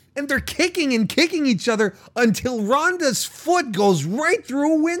 right? And they're kicking and kicking each other until Ronda's foot goes right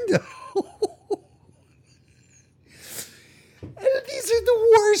through a window. And these are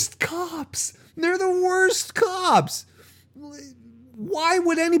the worst cops. They're the worst cops. Why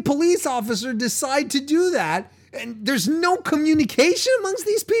would any police officer decide to do that? And there's no communication amongst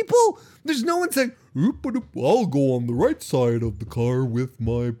these people. There's no one saying, I'll go on the right side of the car with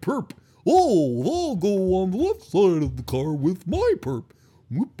my perp. Oh, I'll go on the left side of the car with my perp.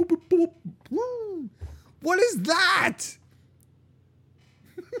 What is that?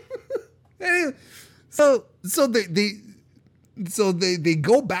 Anyway, so they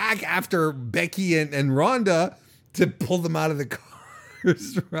go back after Becky and Ronda to pull them out of the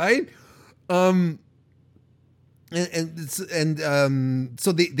cars, right?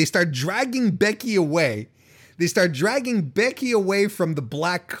 So they start dragging Becky away. They start dragging Becky away from the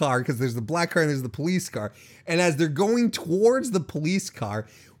black car, because there's the black car and there's the police car. And as they're going towards the police car,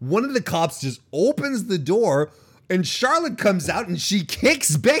 one of the cops just opens the door, and Charlotte comes out and she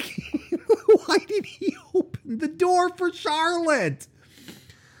kicks Becky. Why did he open the door for Charlotte?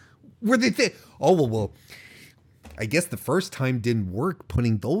 Where they think, oh, well, I guess the first time didn't work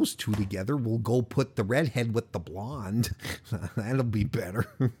putting those two together. We'll go put the redhead with the blonde. That'll be better.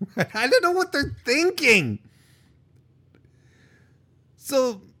 I don't know what they're thinking.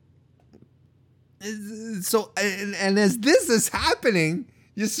 So as this is happening,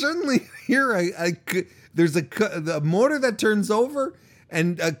 you certainly hear there's a motor that turns over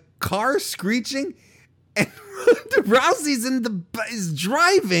and a car screeching, and Rousey's is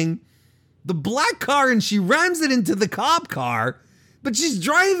driving the black car, and she rams it into the cop car, but she's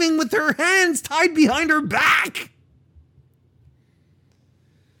driving with her hands tied behind her back.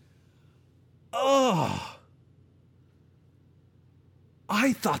 Oh,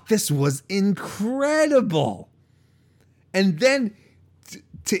 I thought this was incredible. And then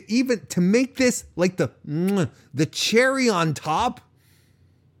to make this like the cherry on top,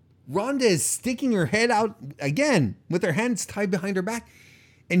 Ronda is sticking her head out again with her hands tied behind her back.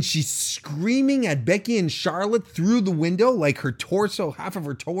 And she's screaming at Becky and Charlotte through the window, like her torso, half of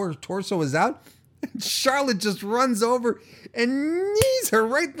her torso is out. And Charlotte just runs over and knees her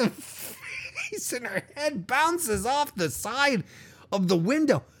right in the face, and her head bounces off the side of the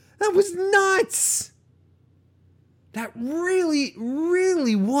window. That was nuts. That really,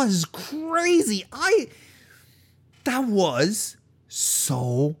 really was crazy. That was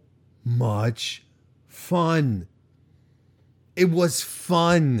so much fun. It was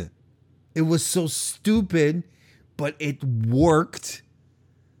fun. It was so stupid, but it worked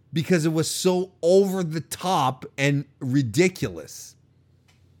because it was so over the top and ridiculous.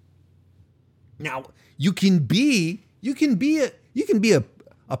 Now, you can be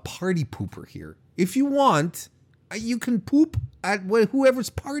a party pooper here. If you want, you can poop at whoever's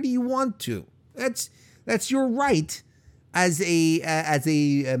party you want to. That's your right as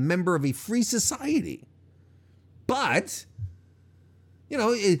a member of a free society. But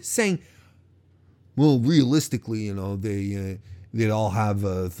it's saying, well, realistically, they'd all have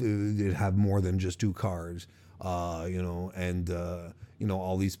they'd have more than just two cars, and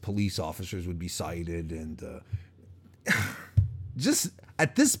all these police officers would be cited, and just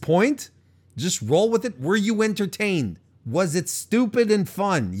at this point, just roll with it. Were you entertained? Was it stupid and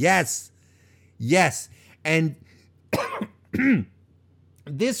fun? Yes, and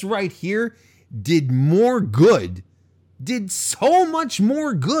this right here did so much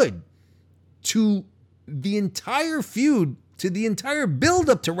more good to the entire feud, to the entire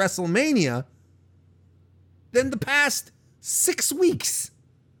build-up to WrestleMania than the past 6 weeks.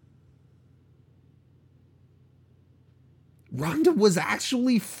 Ronda was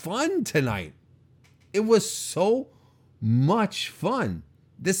actually fun tonight. It was so much fun.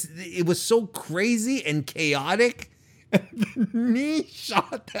 It was so crazy and chaotic. The knee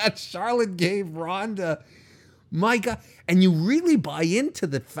shot that Charlotte gave Ronda. My God. And you really buy into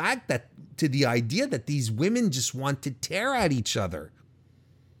the fact to the idea that these women just want to tear at each other.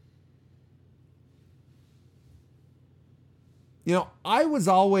 I was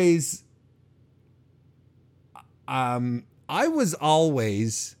always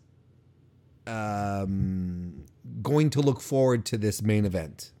going to look forward to this main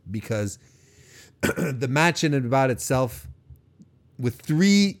event because the match in and about itself with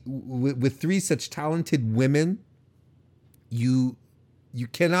three such talented women, you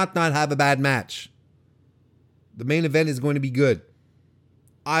cannot not have a bad match. The main event is going to be good.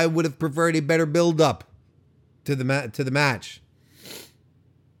 I would have preferred a better build-up to the match.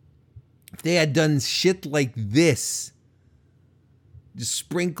 If they had done shit like this, just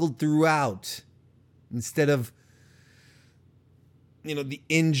sprinkled throughout, instead of, the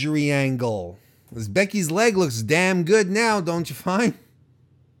injury angle. Because Becky's leg looks damn good now, don't you find?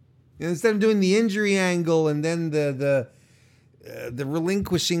 Instead of doing the injury angle and then the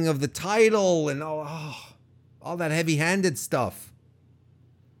relinquishing of the title and all that heavy-handed stuff.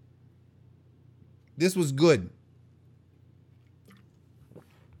 This was good.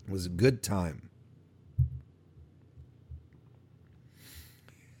 It was a good time.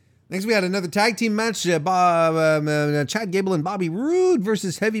 Next, we had another tag team match. Chad Gable and Bobby Roode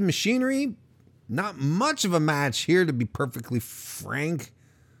versus Heavy Machinery. Not much of a match here, to be perfectly frank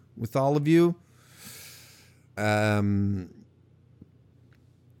with all of you. Roode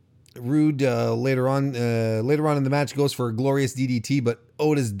later on in the match goes for a glorious DDT, but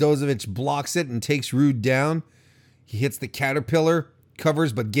Otis Dozovich blocks it and takes Roode down. He hits the Caterpillar,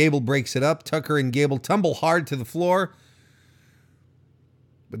 covers, but Gable breaks it up. Tucker and Gable tumble hard to the floor.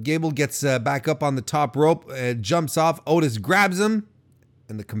 But Gable gets back up on the top rope, jumps off. Otis grabs him,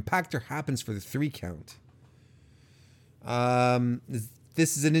 and the compactor happens for the 3 count.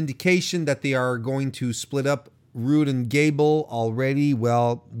 This is an indication that they are going to split up Roode and Gable already.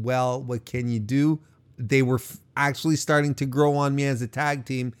 Well, what can you do? They were actually starting to grow on me as a tag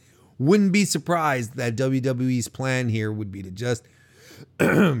team. Wouldn't be surprised that WWE's plan here would be to just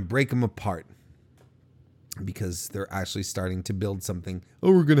break them apart, because they're actually starting to build something.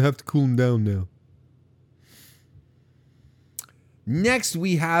 Oh, we're going to have to cool them down now. Next,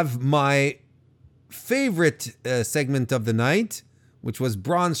 we have my favorite segment of the night, which was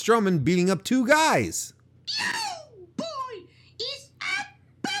Braun Strowman beating up 2 guys. Yo, boy, it's a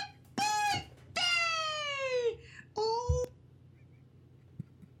birthday! Oh.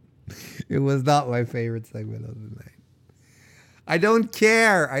 It was not my favorite segment of the night. I don't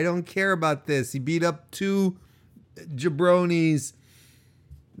care. I don't care about this. He beat up 2 jabronis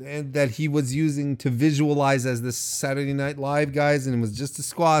and that he was using to visualize as the Saturday Night Live guys, and it was just a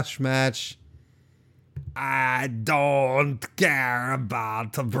squash match. I don't care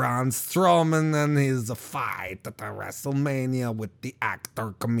about Braun Strowman and his fight at the WrestleMania with the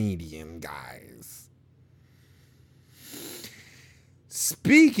actor-comedian guys.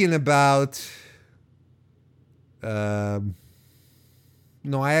 Speaking about...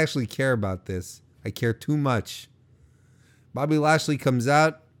 No, I actually care about this. I care too much. Bobby Lashley comes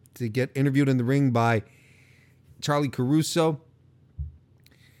out to get interviewed in the ring by Charlie Caruso,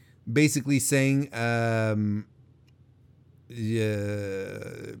 basically saying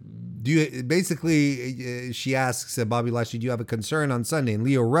She asks Bobby Lashley, do you have a concern on Sunday? And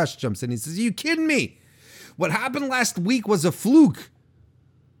Lio Rush jumps in. He says, are you kidding me? What happened last week was a fluke.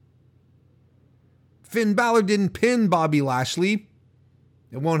 Finn Balor didn't pin Bobby Lashley.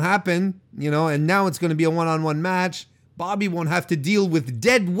 It won't happen, and now it's going to be a one-on-one match. Bobby won't have to deal with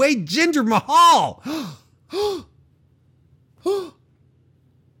dead weight Jinder Mahal.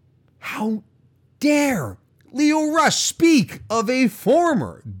 How dare Lio Rush speak of a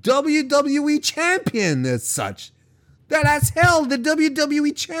former WWE champion as such that has held the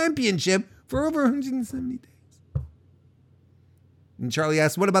WWE championship for over 170 days. And Charlie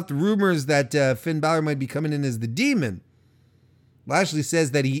asks, what about the rumors that Finn Balor might be coming in as the Demon? Lashley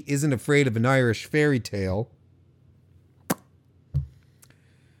says that he isn't afraid of an Irish fairy tale.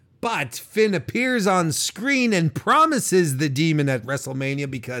 But Finn appears on screen and promises the Demon at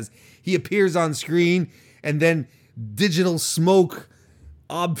WrestleMania because he appears on screen and then digital smoke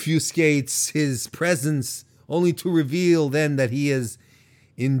obfuscates his presence only to reveal then that he is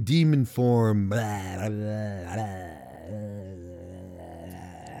in demon form.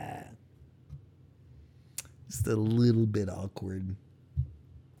 Just a little bit awkward.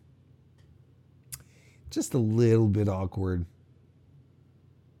 Just a little bit awkward.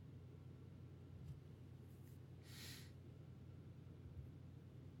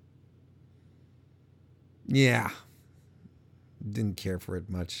 Yeah. Didn't care for it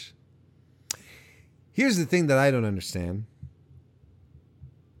much. Here's the thing that I don't understand.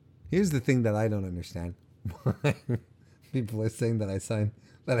 Why people are saying that I sound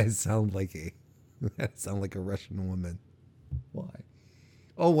like a Russian woman. Why?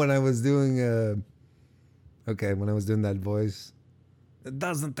 Oh, when I was doing that voice. It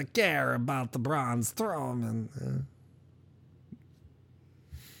doesn't care about the Braun Strowman.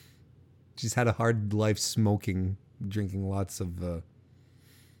 She's had a hard life smoking, drinking lots of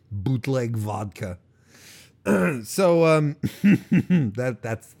bootleg vodka. So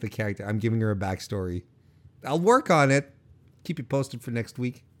that's the character. I'm giving her a backstory. I'll work on it. Keep you posted for next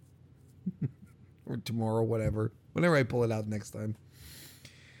week. Or tomorrow, whatever. Whenever I pull it out next time.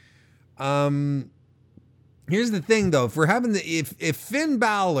 Here's the thing though. If Finn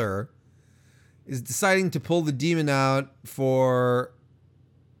Balor is deciding to pull the Demon out for,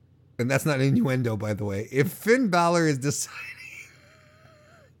 and that's not innuendo, by the way. If Finn Balor is deciding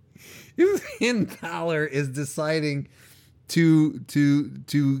to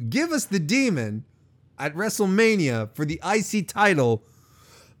give us the Demon at WrestleMania for the IC title,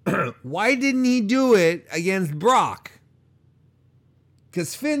 why didn't he do it against Brock?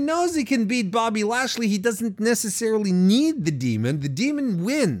 Because Finn knows he can beat Bobby Lashley. He doesn't necessarily need the Demon. The Demon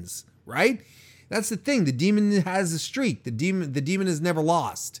wins, right? That's the thing. The Demon has a streak. The Demon has never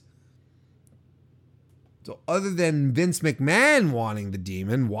lost. So other than Vince McMahon wanting the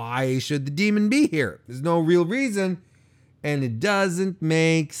Demon, why should the Demon be here? There's no real reason, and it doesn't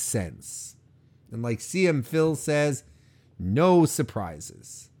make sense. And like CM Phil says, no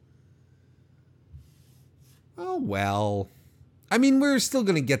surprises. Oh, well. I mean, we're still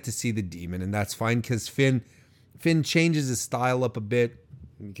going to get to see the Demon, and that's fine, because Finn changes his style up a bit,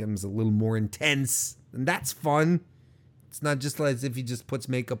 becomes a little more intense, and that's fun. It's not just as if he just puts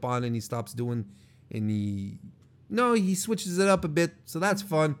makeup on and he stops doing... he switches it up a bit, so that's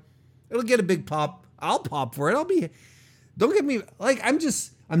fun. It'll get a big pop. I'll pop for it. Don't get me,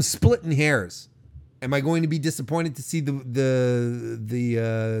 I'm splitting hairs. Am I going to be disappointed to see the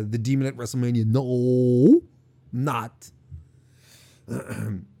Demon at WrestleMania? No, not.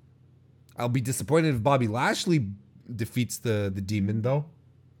 I'll be disappointed if Bobby Lashley defeats the Demon, though.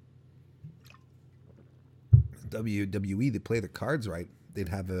 WWE, they play the cards right. They'd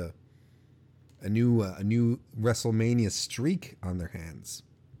have a new WrestleMania streak on their hands.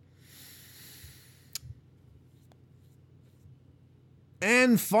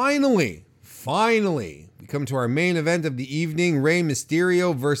 And finally, we come to our main event of the evening, Rey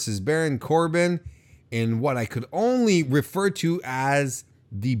Mysterio versus Baron Corbin, in what I could only refer to as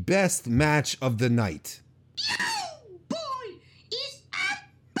the best match of the night. Yo, boy, it's a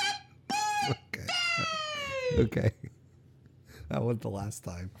Okay. That was the last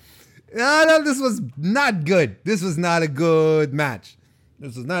time. No, this was not good. This was not a good match.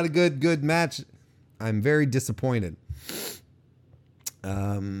 This was not a good match. I'm very disappointed.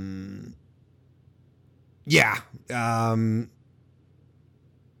 I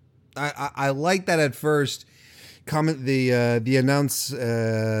like that at first. The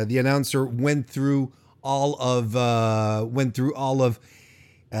announcer went through all of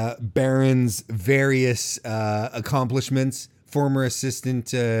Baron's various accomplishments. Former assistant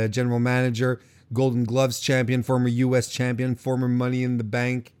general manager, Golden Gloves champion, former U.S. champion, former Money in the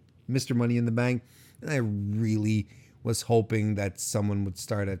Bank Mr. Money in the Bank. And I really was hoping that someone would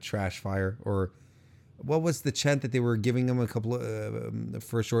start a trash fire, or what was the chant that they were giving him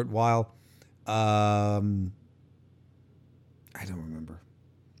for a short while? I don't remember.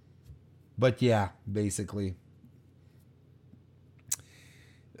 But yeah, basically.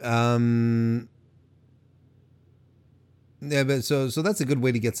 Yeah, but so that's a good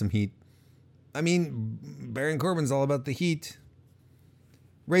way to get some heat. I mean, Baron Corbin's all about the heat.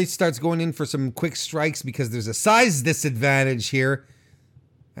 Ray starts going in for some quick strikes because there's a size disadvantage here.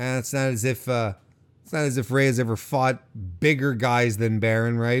 And it's not as if Ray has ever fought bigger guys than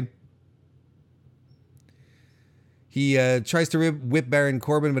Baron, right? He tries to whip Baron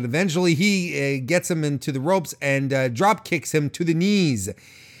Corbin, but eventually he gets him into the ropes and drop kicks him to the knees.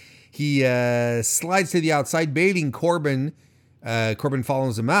 He slides to the outside, baiting Corbin. Corbin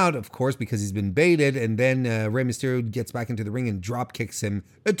follows him out, of course, because he's been baited. And then Rey Mysterio gets back into the ring and drop kicks him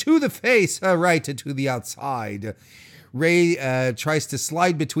to the face, right, to the outside. Rey tries to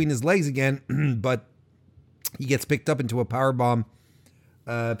slide between his legs again, but he gets picked up into a powerbomb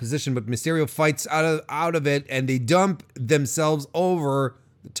position. But Mysterio fights out of it, and they dump themselves over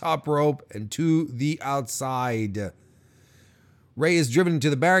the top rope and to the outside. Ray is driven into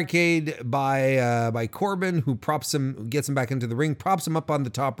the barricade by Corbin, who gets him back into the ring, props him up on the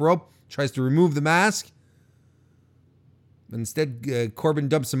top rope, tries to remove the mask. Instead, Corbin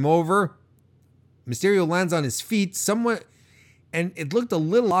dumps him over. Mysterio lands on his feet somewhat, and it looked a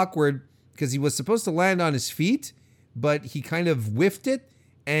little awkward because he was supposed to land on his feet, but he kind of whiffed it,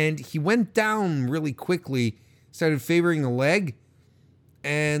 and he went down really quickly, started favoring a leg.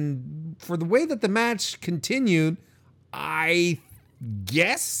 And for the way that the match continued, I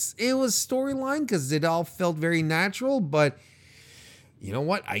guess it was storyline because it all felt very natural, but you know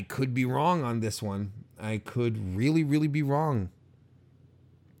what? I could be wrong on this one. I could really, really be wrong.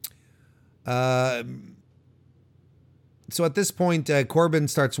 So at this point, Corbin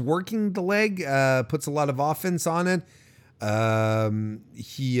starts working the leg, puts a lot of offense on it.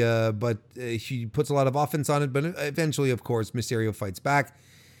 He puts a lot of offense on it, but eventually, of course, Mysterio fights back.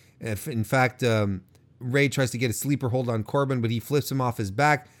 In fact, Ray tries to get a sleeper hold on Corbin, but he flips him off his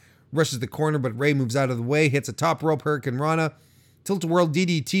back, rushes the corner, but Ray moves out of the way, hits a top rope Hurricane Rana. Tilt-a-whirl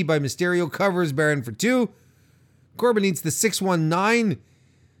DDT by Mysterio covers Baron for 2. Corbin eats the 619,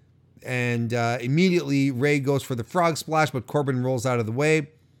 and immediately Ray goes for the frog splash, but Corbin rolls out of the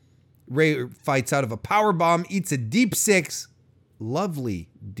way. Ray fights out of a power bomb, eats a deep 6. Lovely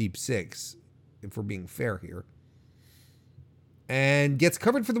deep 6, if we're being fair here. And gets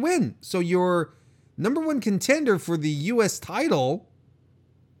covered for the win. So your number one contender for the U.S. title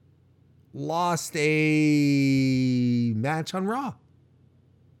lost a match on Raw.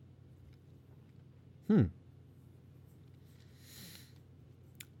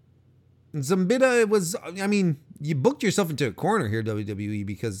 Zambita was, I mean, you booked yourself into a corner here, WWE,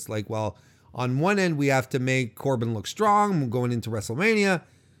 because, like, well, on one end, we have to make Corbin look strong going into WrestleMania.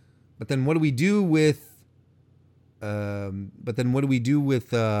 But then what do we do with,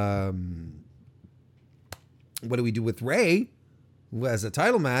 Ray, who has a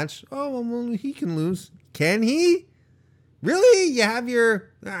title match? Oh, well, he can lose. Can he? Really? You have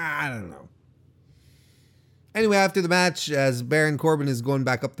your, I don't know. Anyway, after the match, as Baron Corbin is going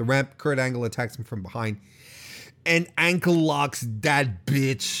back up the ramp, Kurt Angle attacks him from behind and ankle locks that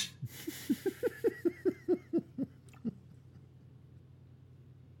bitch.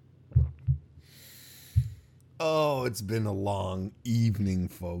 Oh, it's been a long evening,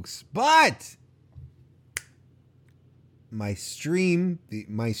 folks. But my stream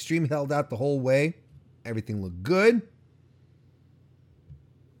held out the whole way. Everything looked good.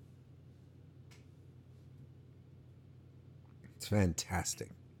 It's fantastic.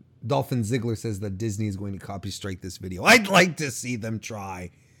 Dolphin Ziggler says that Disney is going to copy strike this video. I'd like to see them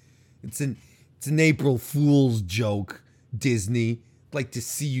try. It's an April Fool's joke, Disney. I'd like to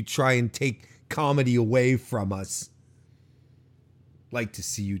see you try and take comedy away from us. Like to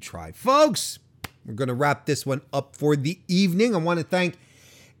see you try. Folks, we're going to wrap this one up for the evening. I want to thank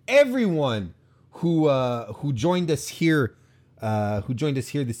everyone who joined us here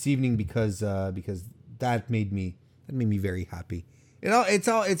this evening because that made me very happy. You know, it's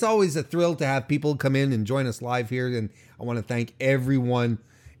always a thrill to have people come in and join us live here, and I want to thank everyone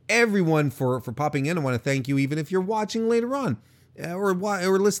for popping in. I want to thank you even if you're watching later on or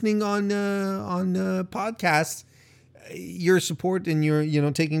listening on podcasts. Your support and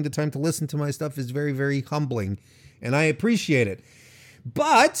your taking the time to listen to my stuff is very, very humbling, and I appreciate it.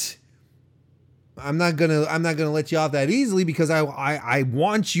 But I'm not gonna let you off that easily, because I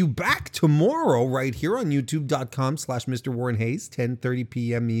want you back tomorrow right here on youtube.com/Mr. Warren Hayes, 10:30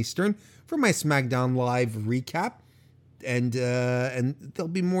 p.m. Eastern, for my SmackDown Live recap. And there'll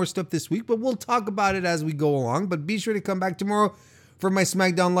be more stuff this week, but we'll talk about it as we go along. But be sure to come back tomorrow for my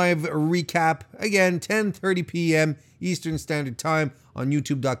SmackDown Live recap. Again, 10:30 p.m. Eastern Standard Time on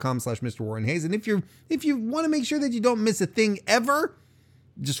youtube.com/Mr. Warren Hayes. And if you want to make sure that you don't miss a thing ever,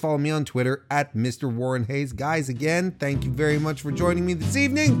 just follow me on Twitter at Mr. Warren Hayes. Guys, again, thank you very much for joining me this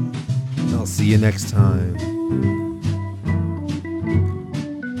evening, and I'll see you next time.